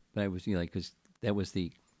there, but I was, because that was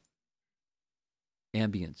the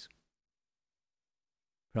ambience.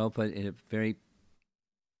 Prabhupada, in a very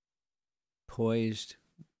poised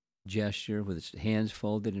gesture with his hands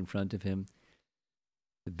folded in front of him,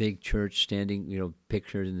 the big church standing,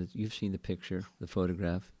 pictured in you've seen the picture, the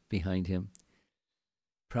photograph behind him.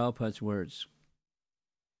 Prabhupada's words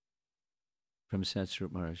from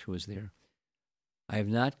Satsrup Maharaj, who was there. I have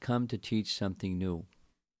not come to teach something new.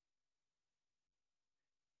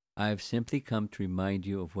 I have simply come to remind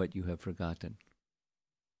you of what you have forgotten.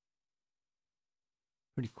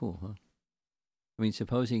 Pretty cool, huh? I mean,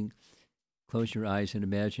 supposing, close your eyes and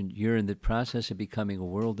imagine you're in the process of becoming a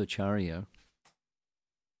world acharya.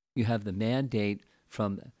 You have the mandate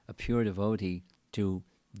from a pure devotee to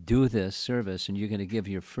do this service, and you're going to give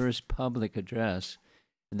your first public address,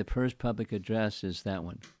 and the first public address is that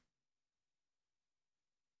one.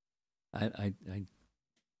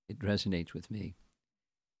 It resonates with me.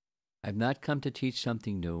 I've not come to teach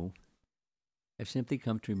something new. I've simply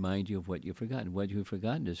come to remind you of what you've forgotten. What you've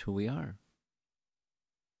forgotten is who we are.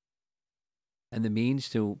 And the means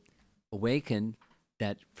to awaken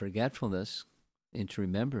that forgetfulness into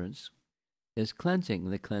remembrance is cleansing.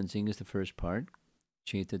 The cleansing is the first part,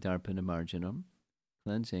 Chitta Darpana Marjanam,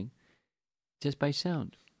 cleansing, just by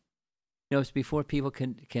sound. It's before people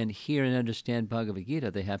can hear and understand Bhagavad Gita,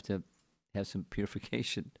 they have to have some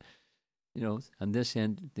purification. On this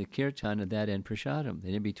end, the kirtan, on that end, prasadam.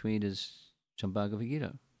 And in between is some Bhagavad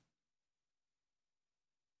Gita.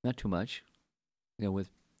 Not too much, with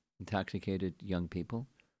intoxicated young people.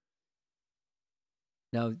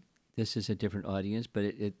 Now, this is a different audience,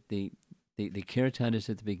 but the kirtan is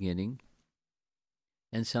at the beginning,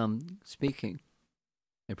 and some speaking.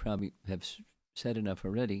 I probably have said enough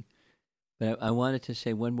already, but I wanted to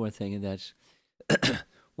say one more thing, and that's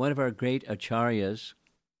one of our great acharyas.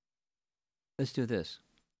 Let's do this.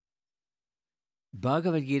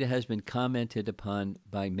 Bhagavad Gita has been commented upon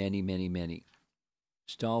by many, many, many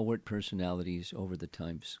stalwart personalities over the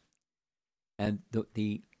times. And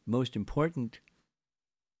the most important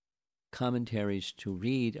commentaries to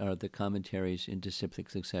read are the commentaries in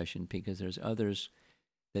disciplic succession, because there's others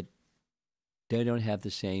that they don't have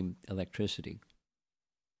the same electricity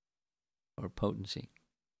or potency.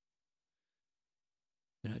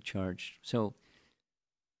 They're not charged. So,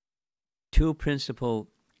 2 principal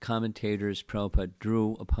commentators Prabhupada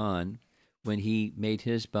drew upon when he made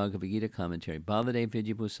his Bhagavad Gita commentary, Baladev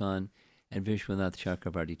Vidyabhusan and Vishwanath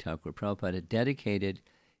Chakravarti Thakur. Prabhupada had dedicated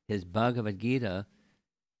his Bhagavad Gita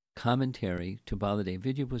commentary to Baladev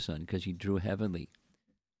Vidyabhusan because he drew heavily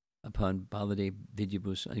upon Baladev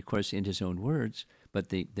Vidyabhusan, of course, in his own words, but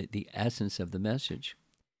the essence of the message.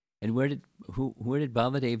 And where did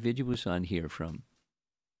Baladev Vidyabhusan hear from?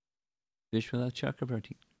 Vishwanath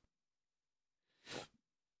Chakravarti.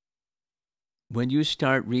 when you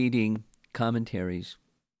start reading commentaries,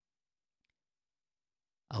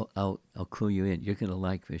 I'll clue you in. You're going to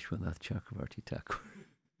like Vishwanath Chakravarti Thakur.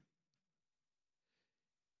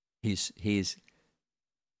 He's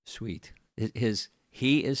sweet.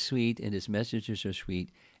 He is sweet, and his messages are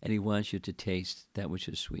sweet, and he wants you to taste that which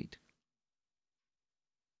is sweet.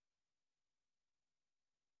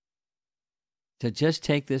 So just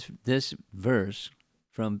take this verse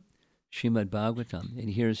from Srimad Bhagavatam, and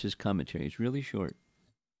here's his commentary. It's really short.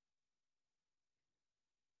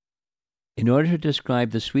 In order to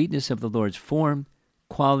describe the sweetness of the Lord's form,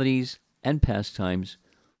 qualities, and pastimes,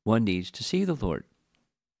 one needs to see the Lord.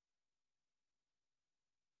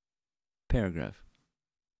 Paragraph.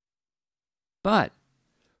 But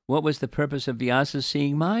what was the purpose of Vyasa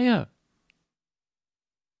seeing Maya?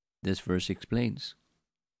 This verse explains,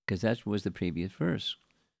 because that was the previous verse.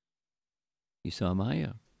 He saw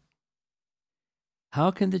Maya. How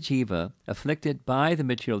can the jiva, afflicted by the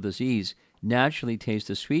material disease, naturally taste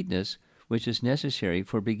the sweetness which is necessary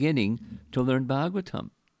for beginning to learn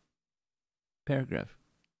Bhagavatam? Paragraph.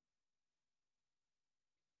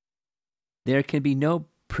 There can be no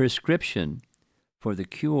prescription for the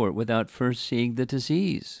cure without first seeing the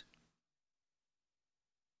disease.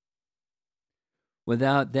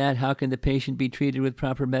 Without that, how can the patient be treated with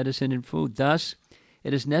proper medicine and food? Thus,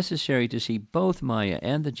 it is necessary to see both Maya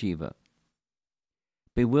and the jiva.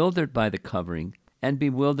 Bewildered by the covering and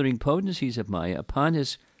bewildering potencies of Maya upon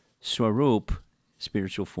his swarup,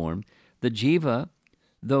 spiritual form, the jiva,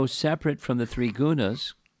 though separate from the three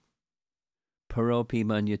gunas, paropi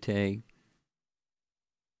manyate,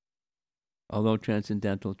 although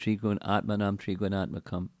transcendental, trigun atmanam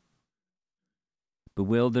trigunatmakam,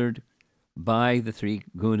 bewildered by the three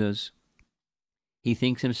gunas, he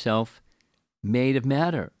thinks himself made of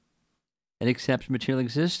matter and accepts material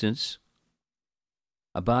existence,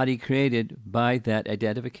 a body created by that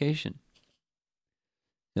identification.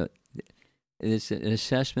 So it's an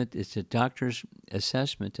assessment, it's a doctor's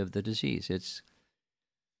assessment of the disease. It's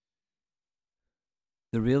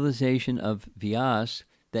the realization of Vyasa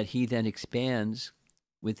that he then expands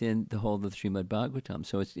within the whole of the Srimad Bhagavatam.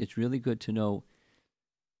 So it's really good to know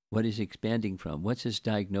what he's expanding from. What's his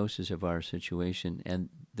diagnosis of our situation and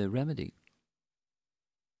the remedy?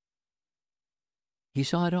 He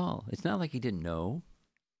saw it all. It's not like he didn't know.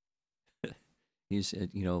 He's a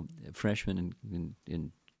freshman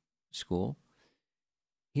in school.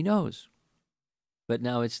 He knows. But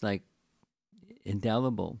now it's like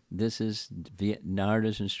indelible. This is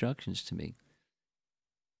Narada's instructions to me.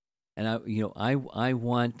 And I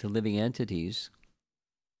want the living entities.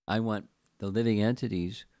 I want the living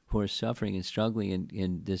entities who are suffering and struggling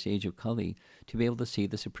in this age of Kali to be able to see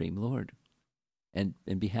the Supreme Lord, and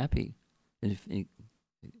be happy. And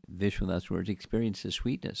Vishwanath's words, experience the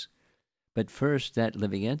sweetness. But first, that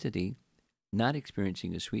living entity, not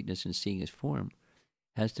experiencing the sweetness and seeing his form,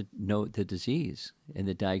 has to know the disease and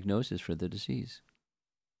the diagnosis for the disease.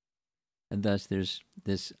 And thus, there's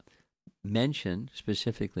this mention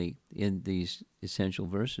specifically in these essential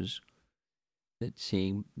verses that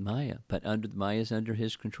seeing Maya, but Maya is under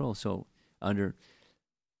his control. So under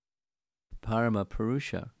Parama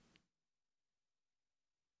Purusha,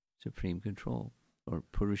 supreme control, or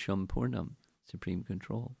Purusham Purnam, supreme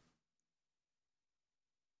control.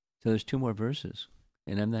 So there's 2 more verses,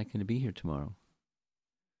 and I'm not going to be here tomorrow.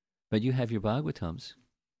 But you have your Bhagavatams.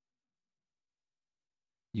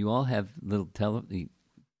 You all have little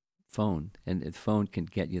phone, and the phone can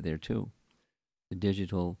get you there too. The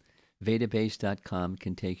digital Vedabase.com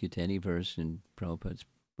can take you to any verse in Prabhupada's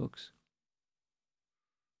books.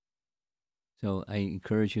 So I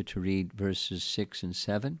encourage you to read verses 6 and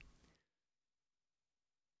 7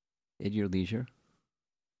 at your leisure.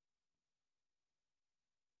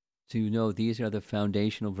 So you know these are the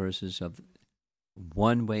foundational verses of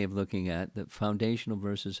one way of looking at the foundational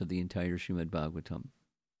verses of the entire Srimad Bhagavatam.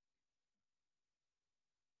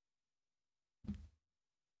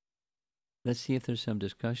 Let's see if there's some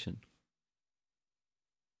discussion.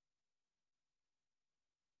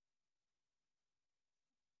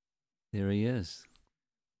 There he is,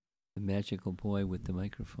 the magical boy with the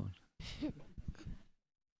microphone.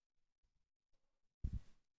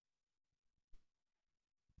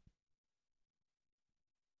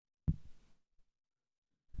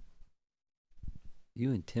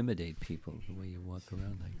 You intimidate people the way you walk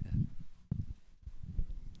around like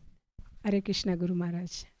that. Hare Krishna, Guru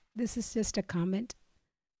Maharaj. This is just a comment.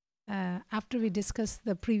 After we discussed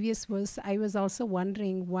the previous verse, I was also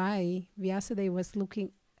wondering why Vyasadeva was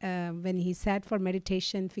looking, when he sat for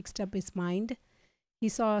meditation, fixed up his mind, he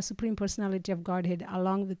saw a Supreme Personality of Godhead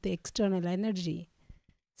along with the external energy.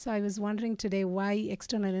 So I was wondering today why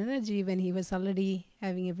external energy when he was already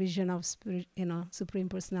having a vision of spirit, Supreme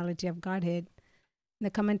Personality of Godhead. The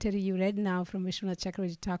commentary you read now from Vishwanath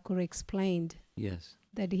Chakravarti Thakur explained Yes.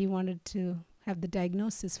 that he wanted to have the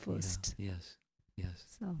diagnosis first. Yeah. Yes. Yes.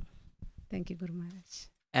 So, thank you, Guru Maharaj.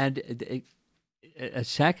 And a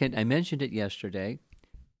second, I mentioned it yesterday,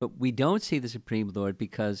 but we don't see the Supreme Lord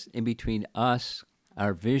because in between us,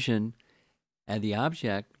 our vision, and the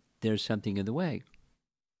object, there's something in the way.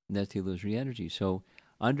 And that's the illusory energy. So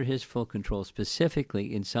under his full control,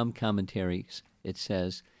 specifically in some commentaries, it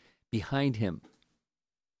says, behind him.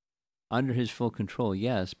 Under his full control,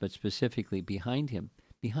 yes, but specifically behind him.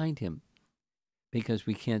 Because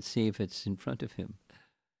we can't see if it's in front of him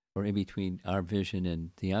or in between our vision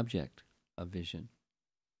and the object of vision.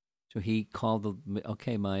 So he called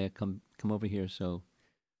okay, Maya, come over here so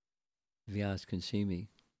Vyasa can see me.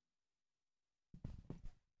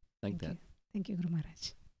 Like that. Thank you, Guru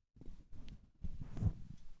Maharaj.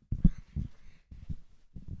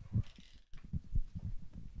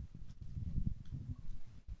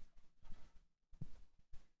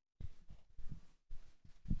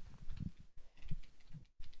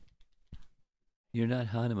 You're not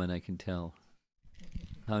Hanuman, I can tell.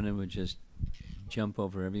 Hanuman would just jump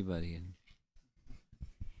over everybody. And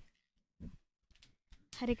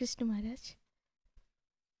Hare Krishna Maharaj.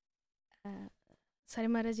 Sorry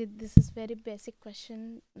Maharaj, this is very basic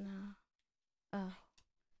question. Okay.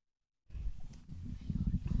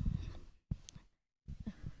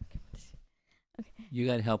 You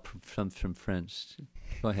got help from friends.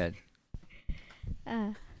 Go ahead.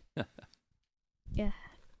 Yeah.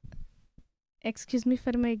 Excuse me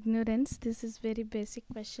for my ignorance. This is very basic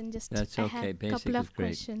question. Just That's I okay. have Basic couple is of great.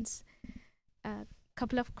 questions.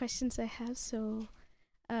 Couple of questions I have. So,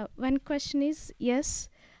 one question is yes.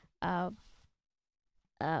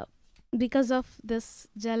 Because of this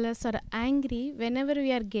jealous or angry, whenever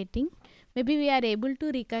we are getting, maybe we are able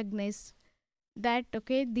to recognize that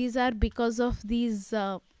okay, these are because of these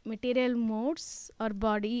material modes or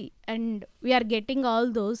body, and we are getting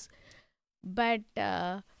all those, but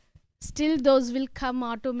still those will come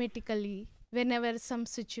automatically whenever some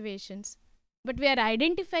situations, but we are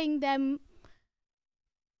identifying them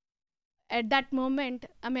at that moment,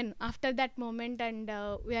 after that moment, and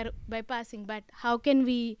we are bypassing. But how can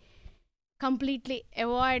we completely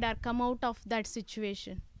avoid or come out of that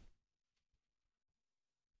situation?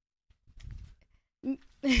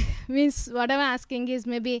 Means what I'm asking is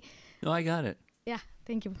maybe... No, I got it. Yeah,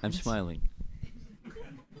 thank you. I'm smiling.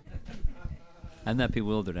 I'm not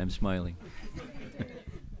bewildered. I'm smiling.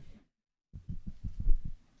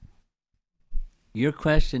 Your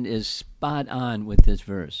question is spot on with this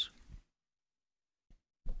verse.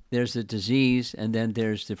 There's the disease, and then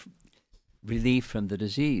there's the relief from the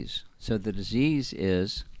disease. So the disease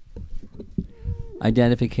is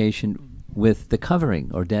identification with the covering,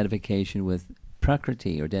 or identification with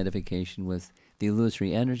prakriti, or identification with the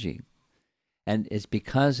illusory energy. And it's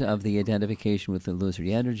because of the identification with the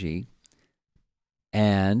illusory energy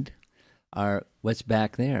and what's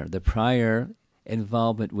back there, the prior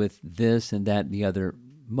involvement with this and that and the other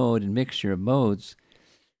mode and mixture of modes,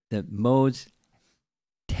 the modes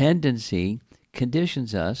tendency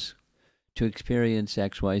conditions us to experience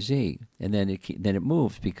XYZ, and then it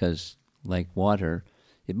moves, because like water,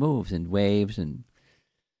 it moves in waves, and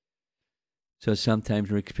so sometimes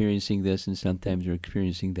we're experiencing this and sometimes we're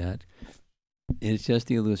experiencing that. It's just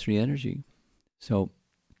the illusory energy. So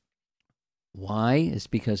why? It's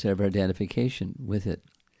because of our identification with it.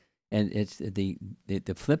 And it's the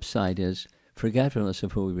flip side is forgetfulness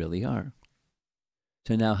of who we really are.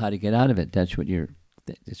 So now how to get out of it? That's what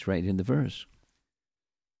it's right in the verse.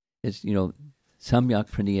 It's,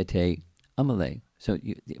 samyak praniyate amale. So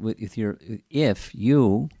if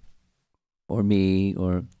you or me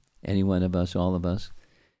or any one of us, all of us,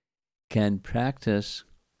 can practice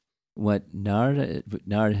what Narada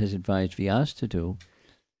has advised Vyasa to do,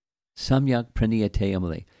 samyak praniyate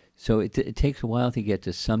amale. So it takes a while to get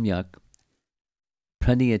to samyak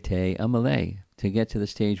praniyate amale, to get to the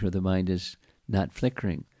stage where the mind is not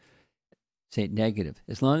flickering. Say negative.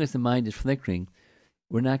 As long as the mind is flickering,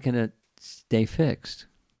 we're not going to stay fixed,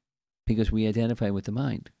 because we identify with the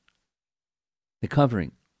mind, the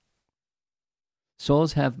covering.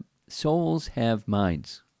 Souls have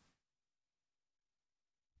minds.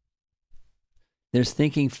 There's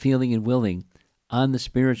thinking, feeling, and willing on the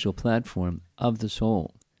spiritual platform of the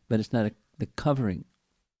soul, but it's not the covering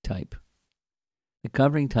type. The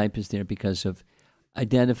covering type is there because of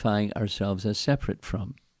identifying ourselves as separate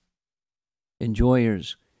from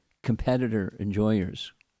enjoyers, competitor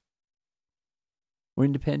enjoyers. We're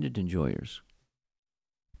independent enjoyers.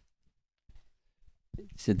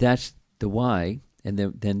 So that's the why, and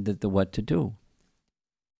then the what to do.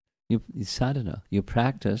 You sadhana. You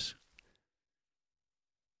practice,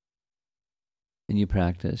 and you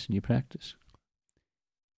practice, and you practice.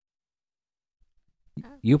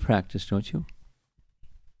 You practice, don't you?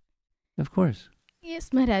 Of course.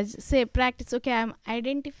 Yes, Maharaj. Say practice. Okay, I'm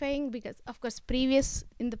identifying, because of course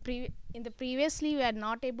in the previously we are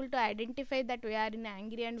not able to identify that we are in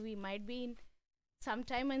angry and we might be in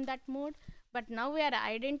sometime in that mode. But now we are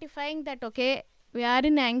identifying that okay, we are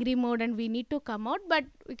in angry mode and we need to come out, but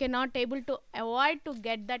we cannot able to avoid to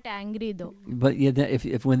get that angry though. But yeah,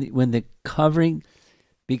 if when the covering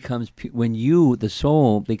becomes when you, the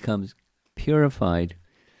soul, becomes purified,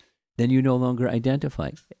 then you no longer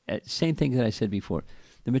identify. Same thing that I said before.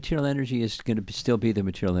 The material energy is going to still be the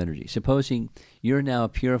material energy. Supposing you're now a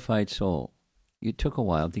purified soul. It took a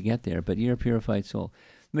while to get there, but you're a purified soul.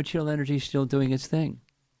 The material energy is still doing its thing.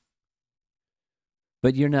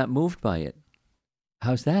 But you're not moved by it.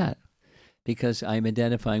 How's that? Because I'm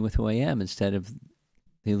identifying with who I am instead of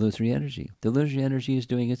the illusory energy. The illusory energy is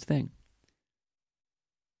doing its thing.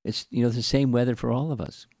 It's the same weather for all of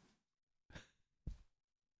us.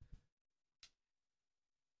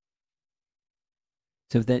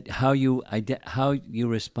 So that how you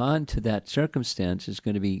respond to that circumstance is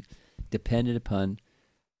going to be dependent upon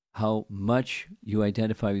how much you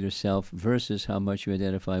identify with yourself versus how much you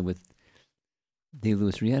identify with the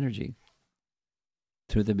illusory energy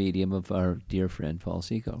through the medium of our dear friend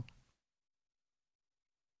false ego.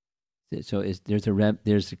 So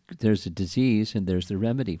there's a disease and there's the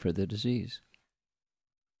remedy for the disease.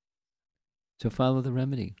 So follow the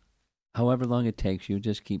remedy. However long it takes you,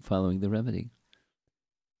 just keep following the remedy.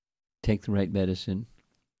 Take the right medicine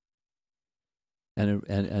on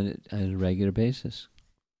a regular basis.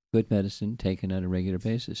 Good medicine taken on a regular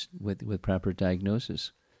basis with proper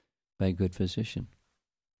diagnosis by a good physician.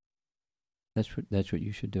 That's what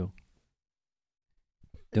you should do.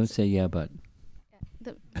 Don't say yeah, but.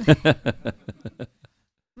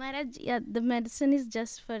 Maharaj, the medicine is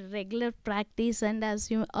just for regular practice, and as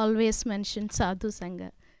you always mentioned, sadhu sangha,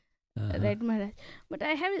 right, Maharaj? But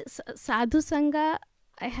I have sadhu sangha.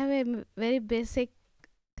 I have a very basic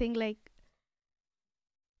thing, like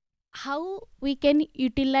how we can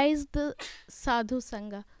utilize the sadhu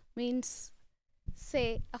sangha. Means,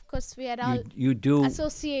 say, of course, we are all you do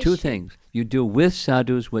association. Two things. You do with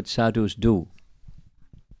sadhus what sadhus do.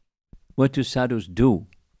 What do sadhus do?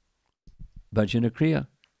 Bhajana kriya.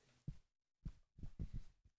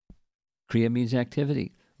 Kriya means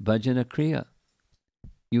activity. Bhajana kriya.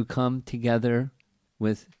 You come together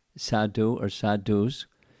with sadhu or sadhus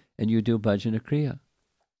and you do bhajana kriya.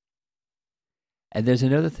 And there's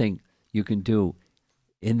another thing you can do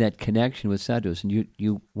in that connection with sadhus, and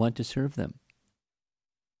you want to serve them.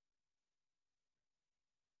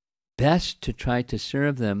 Best to try to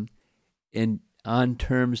serve them on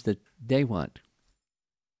terms that they want.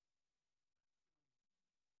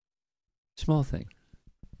 Small thing.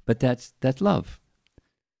 But that's love.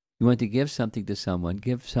 You want to give something to someone,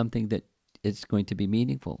 give something that is going to be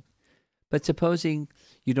meaningful. But supposing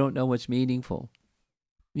you don't know what's meaningful,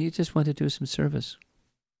 you just want to do some service.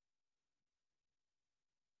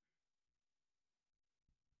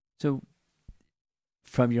 So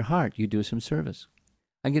from your heart, you do some service.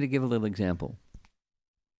 I'm going to give a little example.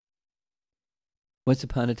 Once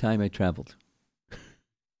upon a time, I traveled.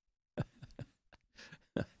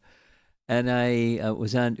 And it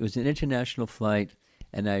was an international flight,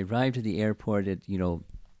 and I arrived at the airport at,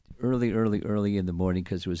 early in the morning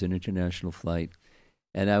because it was an international flight,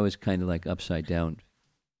 and I was kind of like upside down.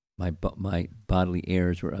 My bodily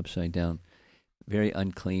airs were upside down, very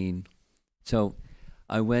unclean. So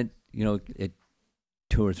I went, at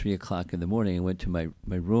 2 or 3 o'clock in the morning. I went to my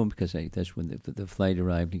room because that's when the flight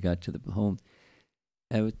arrived and got to the home.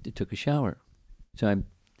 I took a shower. So I'm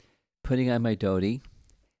putting on my dhoti,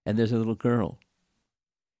 and there's a little girl.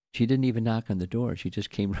 She didn't even knock on the door. She just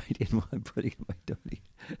came right in while I'm putting on my dhoti.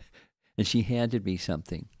 And she handed me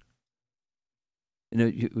something.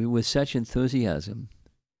 With such enthusiasm,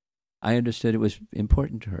 I understood it was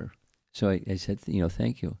important to her. So I said,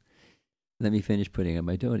 thank you. Let me finish putting on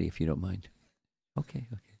my dhoti, if you don't mind. Okay.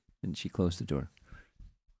 And she closed the door.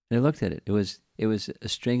 And I looked at it. It was a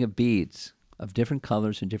string of beads of different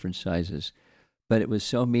colors and different sizes, but it was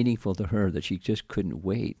so meaningful to her that she just couldn't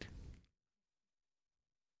wait.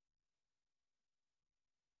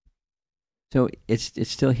 So it's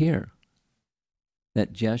still here,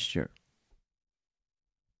 that gesture,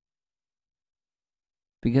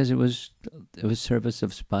 because it was service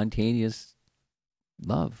of spontaneous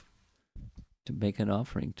love to make an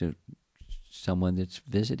offering to someone that's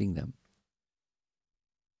visiting them.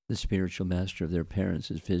 the spiritual master of their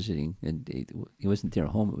parents is visiting, and it wasn't their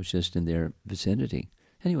home, it was just in their vicinity.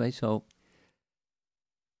 Anyway, so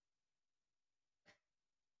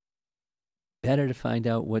better to find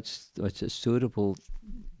out what's a suitable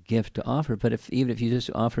gift to offer. But even if you just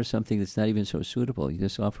offer something that's not even so suitable, you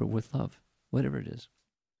just offer with love, whatever it is.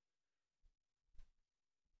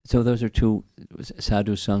 So those are two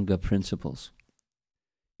sadhu sangha principles.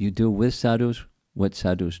 You do with sadhus what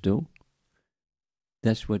sadhus do.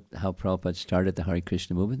 That's how Prabhupada started the Hare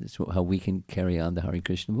Krishna movement. That's how we can carry on the Hare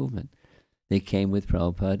Krishna movement. They came with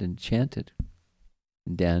Prabhupada and chanted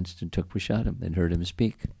and danced and took prasadam and heard him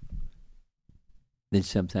speak. They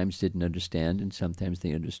sometimes didn't understand, and sometimes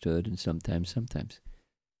they understood, and sometimes.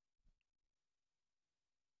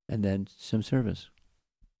 And then some service.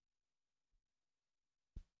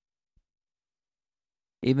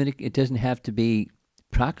 Even it doesn't have to be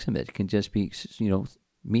proximate. It can just be,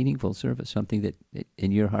 meaningful service, something that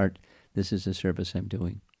in your heart, this is a service I'm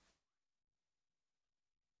doing.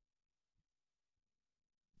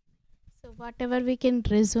 So whatever we can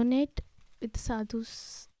resonate with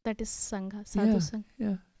sadhus, that is sangha, sadhu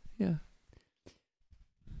sangha. Yeah.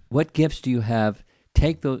 What gifts do you have?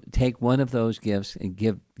 Take one of those gifts and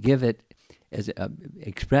give it as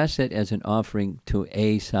express it as an offering to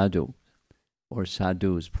a sadhu, or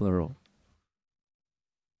sadhus plural.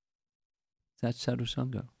 That's sadhu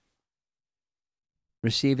sangha.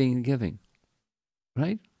 Receiving and giving,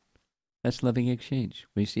 right? That's loving exchange,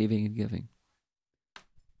 receiving and giving.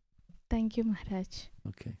 Thank you, Maharaj.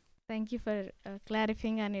 Okay. Thank you for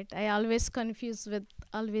clarifying on it. I always confuse with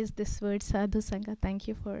this word sadhu sangha. Thank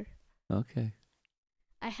you for. Okay.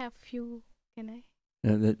 I have few. Can I?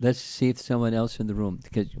 Let's see if someone else in the room,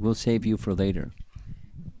 because we'll save you for later.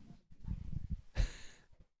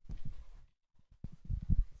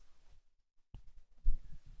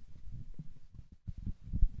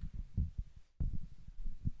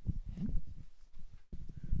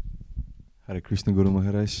 Hare Krishna Guru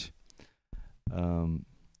Maharaj.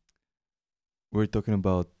 We're talking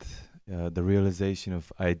about the realization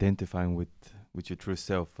of identifying with your true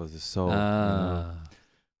self as a soul,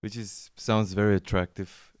 which sounds very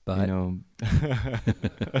attractive. But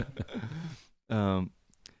I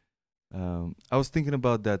was thinking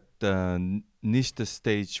about that nishta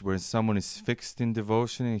stage where someone is fixed in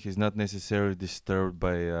devotion and he's not necessarily disturbed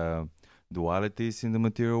by dualities in the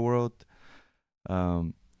material world.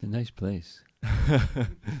 a nice place.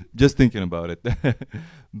 Just thinking about it.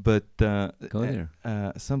 But Go there.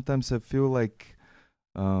 Sometimes I feel like,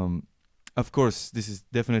 of course, this is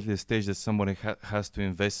definitely a stage that somebody has to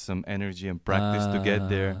invest some energy and practice to get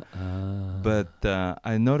there. But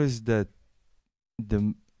I noticed that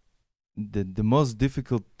the most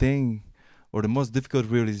difficult thing, or the most difficult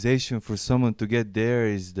realization for someone to get there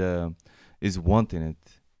is wanting it.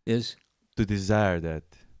 Is to desire that.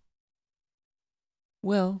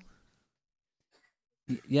 Well,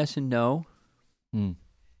 yes and no.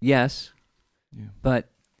 Yes, yeah. But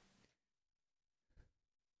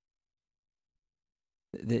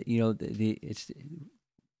it's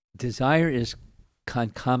desire is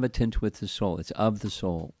concomitant with the soul. It's of the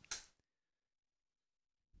soul.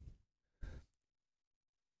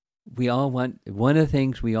 We all want, one of the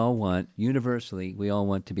things we all want, universally, we all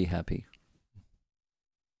want to be happy.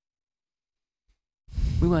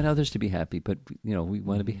 We want others to be happy, but we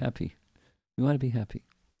want to be happy. We want to be happy.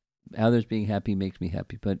 Others being happy makes me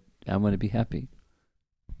happy, but I want to be happy.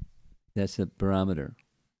 That's the barometer.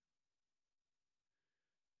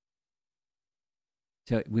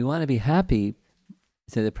 So we want to be happy.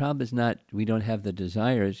 So the problem is not we don't have the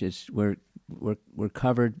desires. It's we're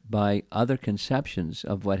covered by other conceptions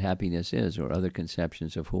of what happiness is, or other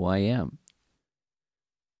conceptions of who I am.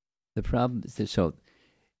 The problem is so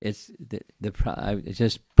it's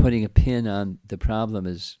just putting a pin on the problem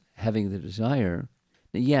is having the desire.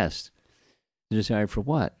 Yes, the desire for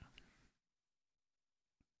what?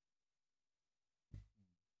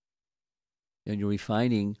 And you're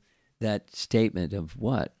refining that statement of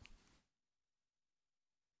what?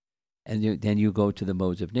 And then you go to the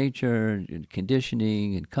modes of nature, and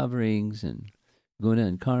conditioning, and coverings, and guna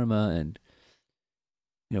and karma, and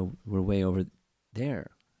we're way over there.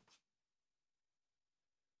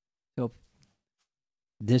 So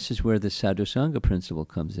this is where the sadhu sangha principle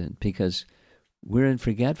comes in, because we're in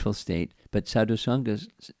forgetful state, but sadhu sangha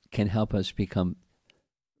can help us become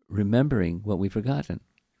remembering what we've forgotten.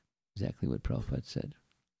 Exactly what Prabhupada said.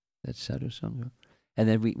 That's sadhu sangha. And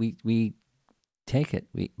then we take it,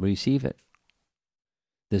 we receive it,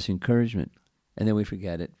 this encouragement, and then we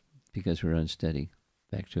forget it because we're unsteady.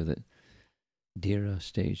 Back to the dhira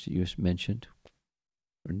stage that you mentioned,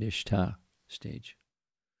 or nishtha stage.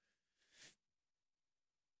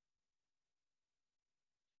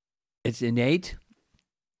 It's innate,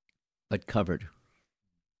 but covered.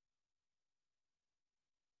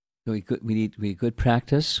 So we need good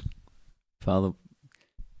practice, follow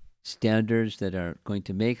standards that are going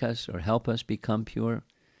to make us or help us become pure,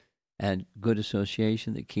 and good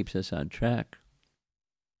association that keeps us on track.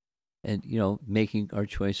 And, making our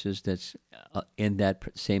choices that's in that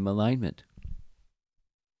same alignment.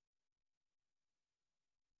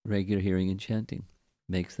 Regular hearing and chanting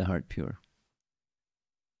makes the heart pure.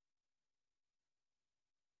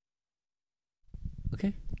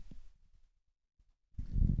 Okay?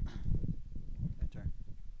 My turn.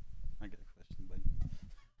 I get a question, buddy.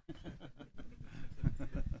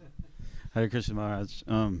 Hare Krishna Maharaj.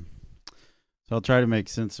 So I'll try to make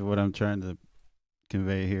sense of what I'm trying to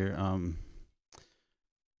convey here.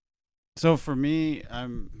 So for me,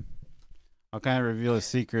 I'll kind of reveal a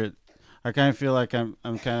secret. I kind of feel like I'm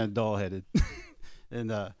kind of dull-headed,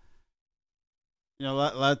 and a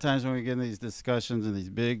lot of times when we get in these discussions and these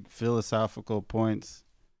big philosophical points,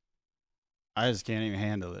 I just can't even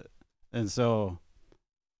handle it. And so,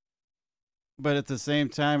 but at the same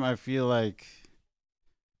time, I feel like,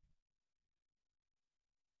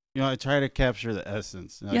 I try to capture the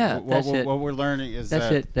essence. Like what we're learning is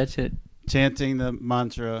That's it. Chanting the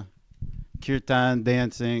mantra, kirtan,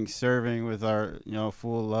 dancing, serving with our,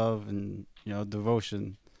 full love and,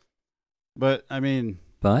 devotion. But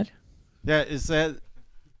yeah, is that,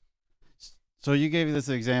 so you gave this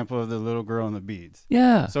example of the little girl and the beads.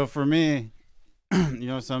 Yeah. So for me,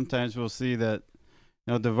 sometimes we'll see that,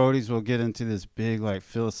 devotees will get into this big, like,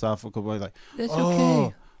 philosophical way, like, That's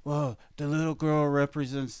okay. Well, the little girl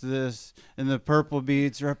represents this, and the purple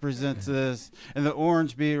beads represents this, and the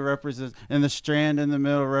orange bead represents, and the strand in the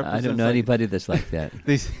middle represents. I don't know anybody that's like that.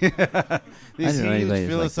 These huge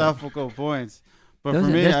philosophical points. But for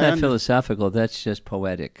me, that's not philosophical. That's just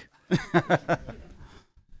poetic. That's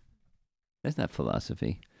not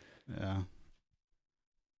philosophy. Yeah.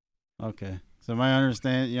 Okay. So my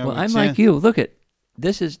understanding, well, I'm like you. Look at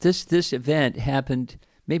this event happened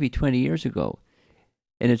maybe 20 years ago.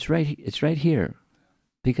 And it's right here,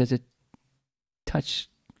 because it touched.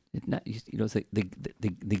 It not, it's like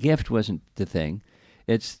the gift wasn't the thing;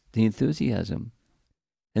 it's the enthusiasm,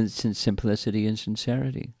 and it's simplicity and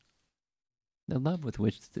sincerity, the love with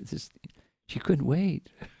which she couldn't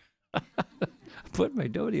wait. Put my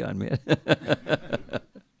dhoti on, man.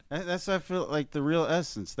 That's I feel like the real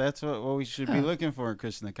essence. That's what we should be looking for in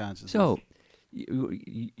Krishna consciousness. So,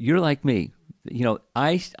 you're like me.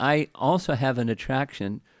 I also have an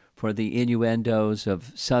attraction for the innuendos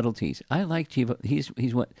of subtleties. I like Jiva. He's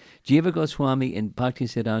what Jiva Goswami and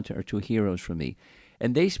Bhaktisiddhanta are two heroes for me,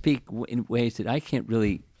 and they speak in ways that I can't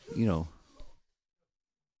really,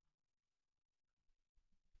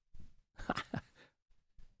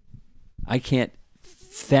 I can't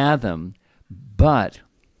fathom. But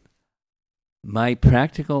my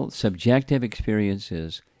practical, subjective experience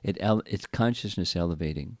is it's consciousness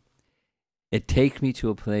elevating. It takes me to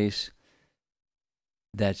a place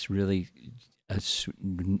that's really a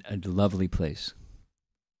lovely place.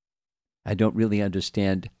 I don't really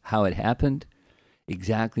understand how it happened,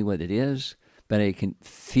 exactly what it is, but I can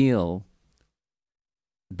feel,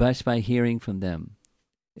 just by hearing from them,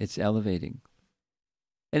 it's elevating.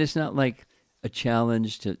 And it's not like a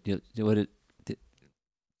challenge to the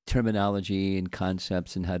terminology and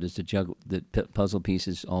concepts and how does the puzzle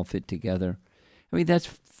pieces all fit together. I mean,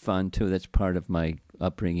 that's fun too. That's part of my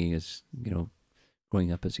upbringing as,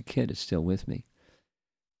 growing up as a kid. It's still with me.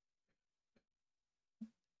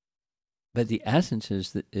 But the essence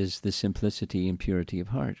is the simplicity and purity of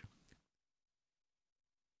heart.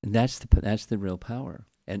 And that's the real power.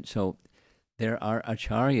 And so there are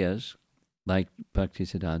acharyas like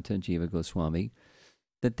Bhaktisiddhanta and Jiva Goswami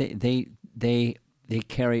that they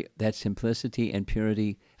carry that simplicity and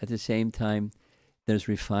purity. At the same time, there's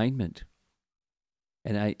refinement.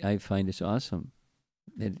 And I find it's awesome.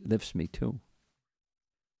 It lifts me too.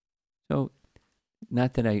 So,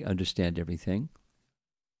 not that I understand everything,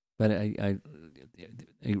 but I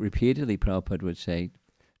repeatedly, Prabhupada would say,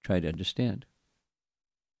 try to understand.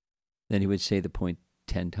 Then he would say the point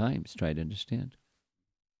 10 times, try to understand.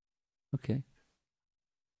 Okay.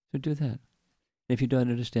 So do that. If you don't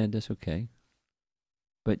understand, that's okay.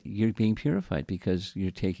 But you're being purified because you're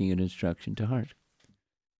taking an instruction to heart.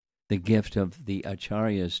 The gift of the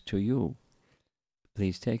acharyas to you.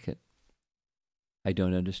 Please take it. I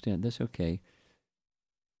don't understand. That's okay.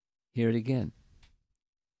 Hear it again.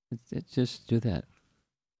 It's just do that.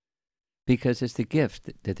 Because it's the gift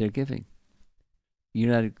that they're giving.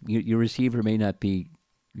 Your receiver may not be,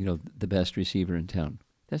 the best receiver in town.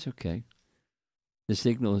 That's okay. The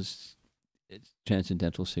signal is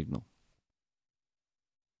transcendental signal.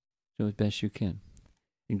 do as best you can.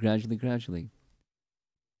 And gradually.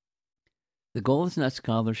 The goal is not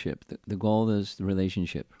scholarship. The goal is the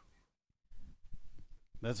relationship.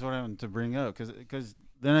 That's what I wanted to bring up, because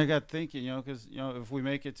then I got thinking, because if we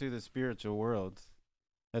make it to the spiritual world,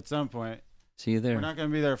 at some point, See you there. we're not going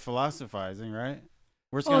to be there philosophizing, right?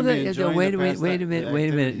 We're just Oh, going to be enjoying wait the a minute.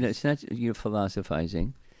 activities. No, it's not you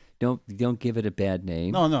philosophizing. Don't give it a bad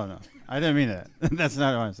name. No. I didn't mean that. That's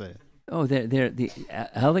not what I'm saying. Oh, they're the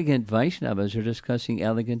elegant Vaishnavas are discussing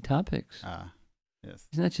elegant topics. Ah, yes.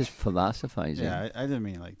 It's not just philosophizing. Yeah, I didn't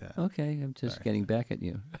mean it like that. Okay, I'm just Sorry. getting back at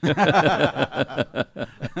you.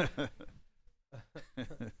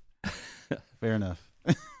 Fair enough.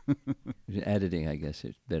 Editing, I guess,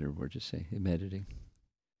 is a better word to say. I'm editing.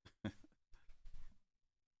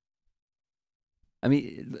 I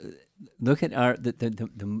mean, look at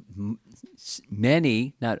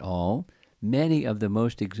many, not all, many of the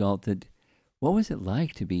most exalted. What was it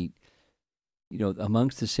like to be,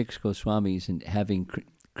 amongst the 6 Goswamis and having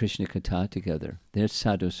Krishna Katha together? There's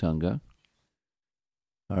Sadhu Sangha,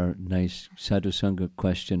 our nice Sadhu Sangha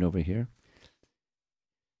question over here.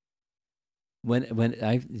 When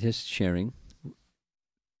I'm just sharing,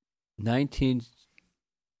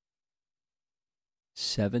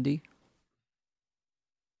 1970,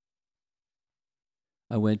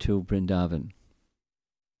 I went to Vrindavan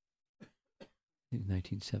in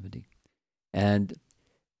 1970. And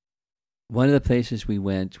one of the places we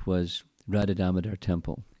went was Radha Damodar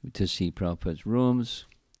Temple to see Prabhupada's rooms,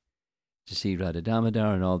 to see Radha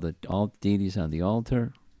Damodar and all deities on the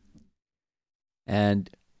altar. And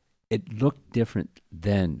it looked different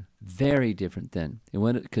then, very different then.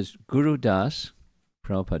 Because Guru Das,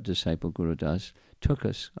 Prabhupada's disciple Guru Das, took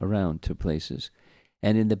us around to places.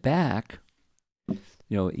 And in the back,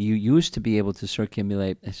 you used to be able to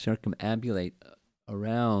circumambulate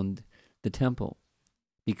around the temple,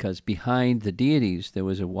 because behind the deities there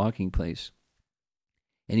was a walking place.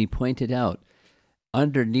 And he pointed out,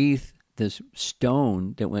 underneath this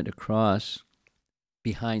stone that went across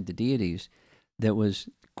behind the deities, that was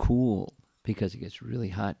cool, because it gets really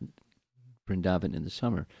hot in Vrindavan in the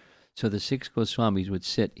summer. So the 6 Goswamis would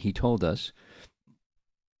sit, he told us,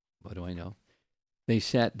 what do I know? They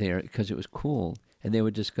sat there because it was cool, and they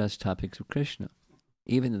would discuss topics of Krishna,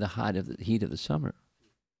 even in the heat of the summer.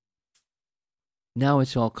 Now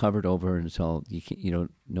it's all covered over, and you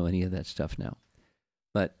don't know any of that stuff now.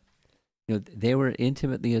 But they were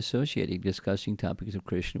intimately associated, discussing topics of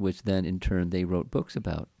Krishna, which then in turn they wrote books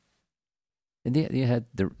about. And they had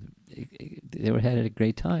a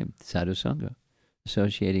great time, Sadhu Sangha,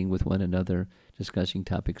 associating with one another, discussing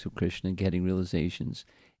topics of Krishna, and getting realizations,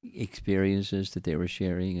 experiences that they were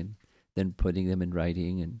sharing, and then putting them in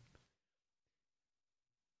writing, and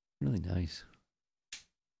really nice.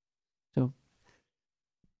 So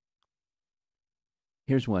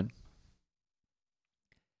here's one.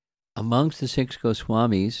 Amongst the 6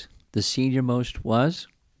 Goswamis, the senior-most was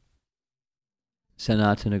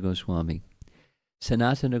Sanatana Goswami.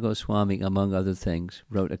 Sanatana Goswami, among other things,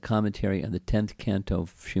 wrote a commentary on the 10th canto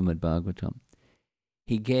of Srimad Bhagavatam.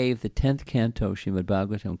 He gave the 10th canto Srimad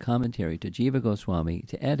Bhagavatam commentary to Jiva Goswami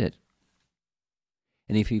to edit.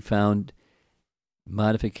 And if he found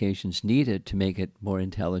modifications needed to make it more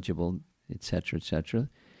intelligible, etc.,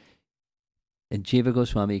 and Jiva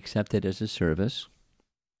Goswami accepted as a service.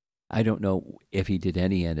 I don't know if he did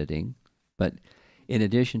any editing, but in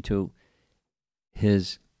addition to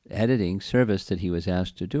his editing service that he was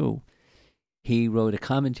asked to do, he wrote a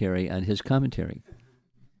commentary on his commentary.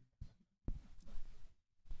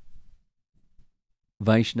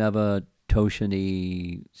 Vaishnava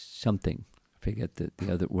Toshani something. I forget the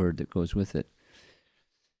other word that goes with it.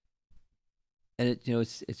 And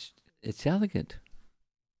it's elegant.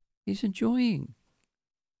 He's enjoying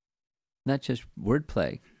not just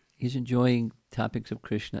wordplay. He's enjoying topics of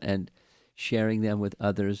Krishna and sharing them with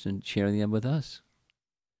others and sharing them with us.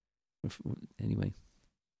 Anyway,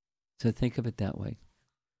 so think of it that way,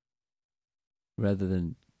 rather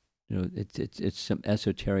than it's some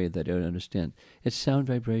esoteria that I don't understand. It's sound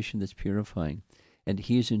vibration that's purifying, and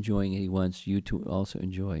he's enjoying it. He wants you to also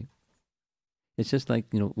enjoy. It's just like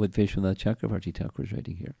what Vishwanath Chakravarti Thakur is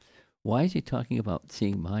writing here. Why is he talking about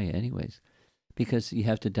seeing Maya anyways? Because you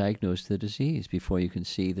have to diagnose the disease before you can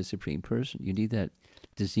see the Supreme Person. You need that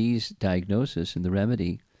disease diagnosis and the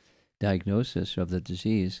remedy diagnosis of the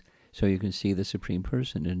disease so you can see the Supreme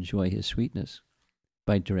Person and enjoy his sweetness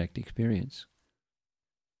by direct experience.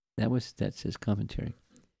 That's his commentary.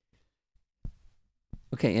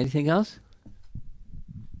 Okay, anything else?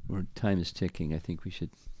 Our time is ticking. I think we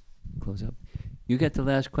should close up. You get the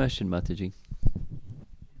last question, Mataji.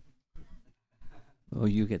 Oh,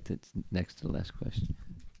 you get the next to the last question.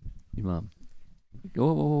 Your mom.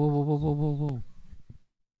 Whoa, whoa, whoa, whoa, whoa, whoa, whoa, whoa.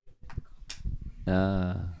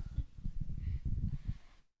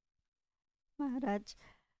 Maharaj,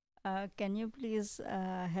 can you please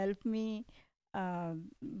help me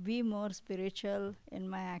be more spiritual in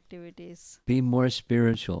my activities? Be more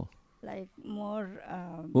spiritual. Like more.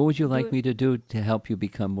 What would you like do, me to do to help you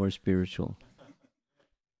become more spiritual?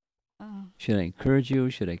 uh, Should I encourage you?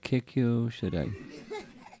 Should I kick you? Should I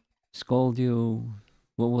scold you?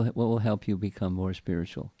 What will help you become more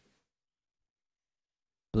spiritual?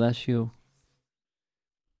 Bless you.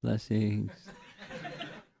 Blessings.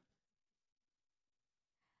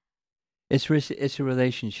 It's a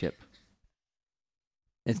relationship.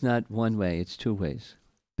 It's not one way, it's two ways.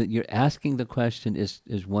 But you're asking the question is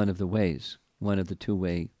one of the ways, one of the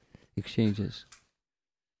two-way exchanges.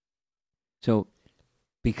 So,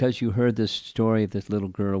 because you heard this story of this little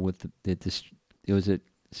girl with it was a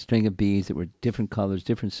string of beads that were different colors,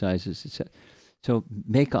 different sizes, etc. So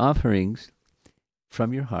make offerings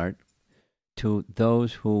from your heart to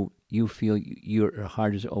those who you feel your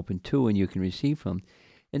heart is open to and you can receive from.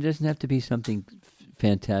 It doesn't have to be something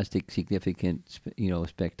fantastic, significant,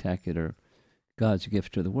 spectacular, God's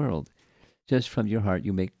gift to the world. Just from your heart,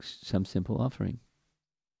 you make some simple offering.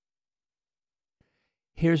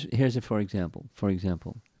 Here's a for example. For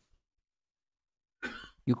example,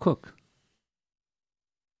 you cook.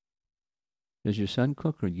 Does your son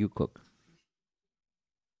cook or you cook?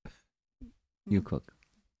 You cook.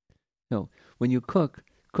 So when you cook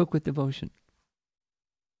with devotion.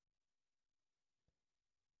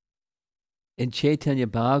 In Chaitanya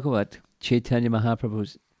Bhagavat, Chaitanya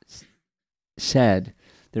Mahaprabhu said,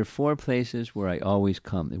 there are 4 places where I always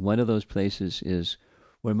come. And one of those places is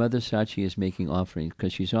where Mother Sachi is making offerings,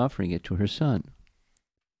 because she's offering it to her son.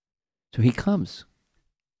 So he comes.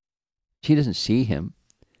 She doesn't see him,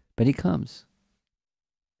 but he comes.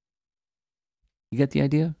 You get the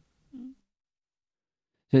idea?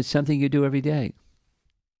 So it's something you do every day.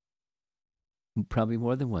 Probably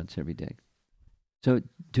more than once every day. So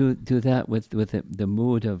do that with the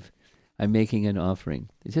mood of, I'm making an offering.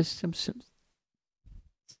 It's just some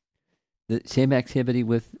the same activity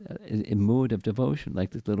with a mood of devotion,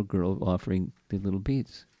 like this little girl offering the little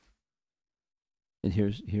beads. And here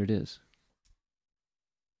it is.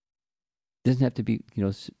 It doesn't have to be,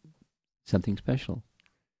 something special,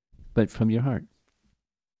 but from your heart.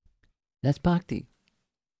 That's bhakti.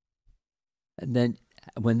 And then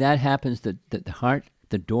when that happens, the heart,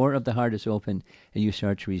 the door of the heart is open, and you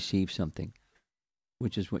start to receive something,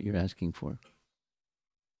 which is what you're asking for.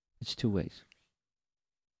 It's 2 ways.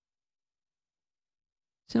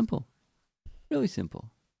 Simple. Really simple.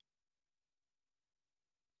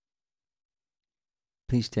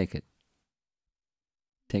 Please take it.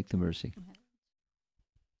 Take the mercy.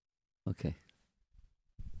 Okay.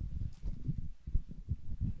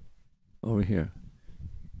 Over here.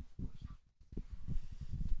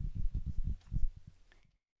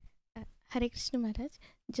 Hare Krishna Maharaj,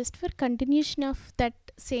 just for continuation of that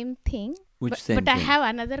same thing. Which but, same but I thing? have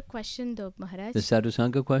another question though, Maharaj. The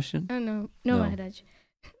Sadhusanga question? No, No. Maharaj.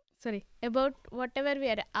 Sorry. About whatever we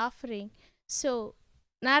are offering. So,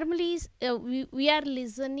 normally we are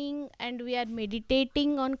listening and we are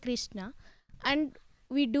meditating on Krishna and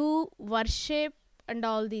we do worship and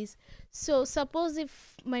all these. So, suppose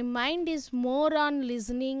if my mind is more on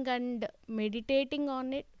listening and meditating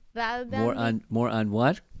on it rather than more on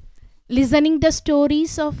what? listening the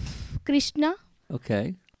stories of Krishna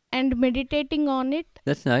Okay. and meditating on it,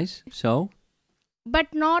 That's nice. So?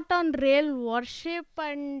 but not on real worship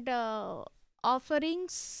and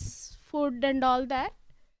offerings, food and all that.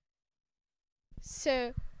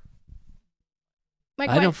 So,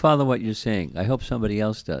 I don't follow what you're saying. I hope somebody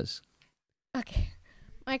else does. Okay.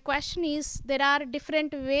 My question is, there are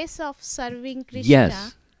different ways of serving Krishna.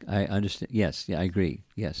 Yes. I understand. Yes. Yeah, I agree.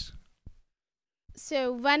 Yes.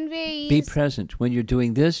 So, one way is... Be present. When you're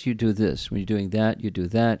doing this, you do this. When you're doing that, you do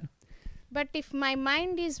that. But if my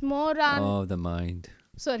mind is more on... Oh, the mind.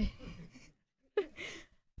 Sorry.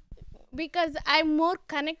 Because I'm more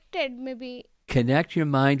connected, maybe. Connect your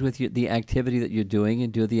mind with the activity that you're doing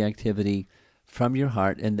and do the activity from your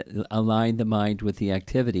heart and align the mind with the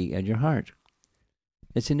activity and your heart.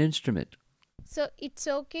 It's an instrument. So, it's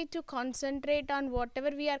okay to concentrate on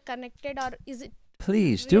whatever we are connected, or is it...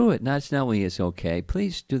 Please do it. Not only it's okay.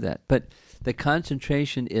 Please do that. But the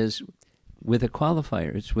concentration is with a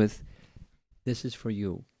qualifier. It's with, this is for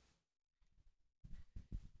you.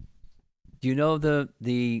 Do you know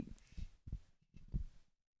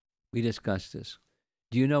we discussed this.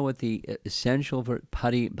 Do you know what the essential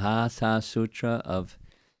Vyasa Sutra of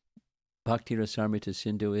Bhakti Rasamrita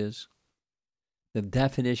Sindhu is? The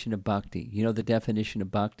definition of bhakti. You know the definition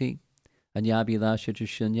of bhakti? Anyabhilasha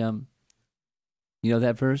shunyam. You know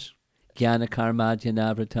that verse? Jnana karma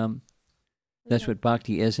jnanavratam. That's what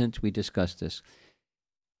bhakti isn't. We discussed this.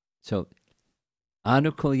 So,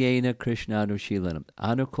 anukulyena Krishna anushilanam.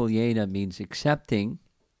 Anukulyena means accepting.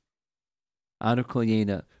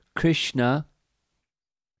 Anukulyena Krishna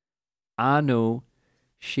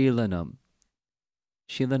anushilanam.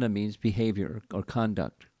 Shilana means behavior or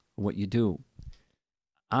conduct, or what you do.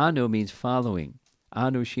 Anu means following.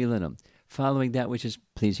 Anushilanam. Following that which is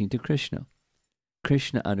pleasing to Krishna.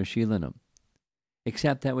 Krishna anushilanam.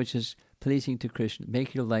 Accept that which is pleasing to Krishna.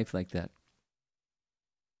 Make your life like that.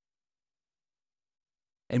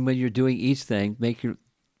 And when you're doing each thing,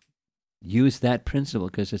 use that principle,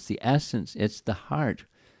 because it's the essence, it's the heart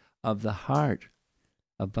of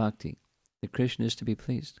bhakti. That Krishna is to be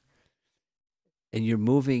pleased. And you're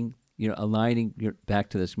moving, you're aligning, back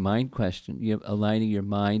to this mind question, you're aligning your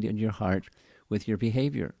mind and your heart with your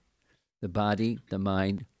behavior. The body, the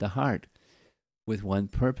mind, the heart, with one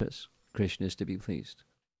purpose. Krishna is to be pleased.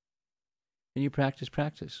 And you practice.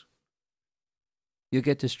 You'll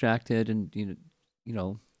get distracted, and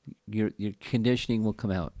your conditioning will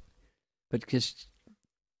come out. But just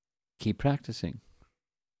keep practicing.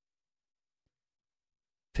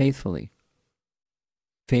 Faithfully.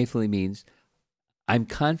 Faithfully means I'm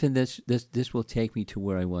confident this will take me to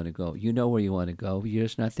where I want to go. You know where you want to go, you're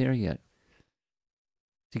just not there yet.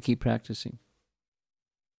 To keep practicing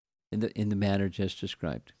in the manner just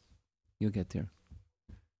described. You'll get there.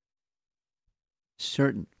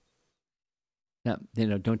 Certain. Now,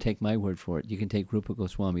 don't take my word for it. You can take Rupa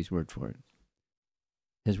Goswami's word for it.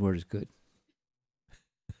 His word is good.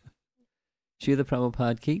 Srila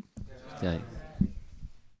Prabhupada ki? Jai.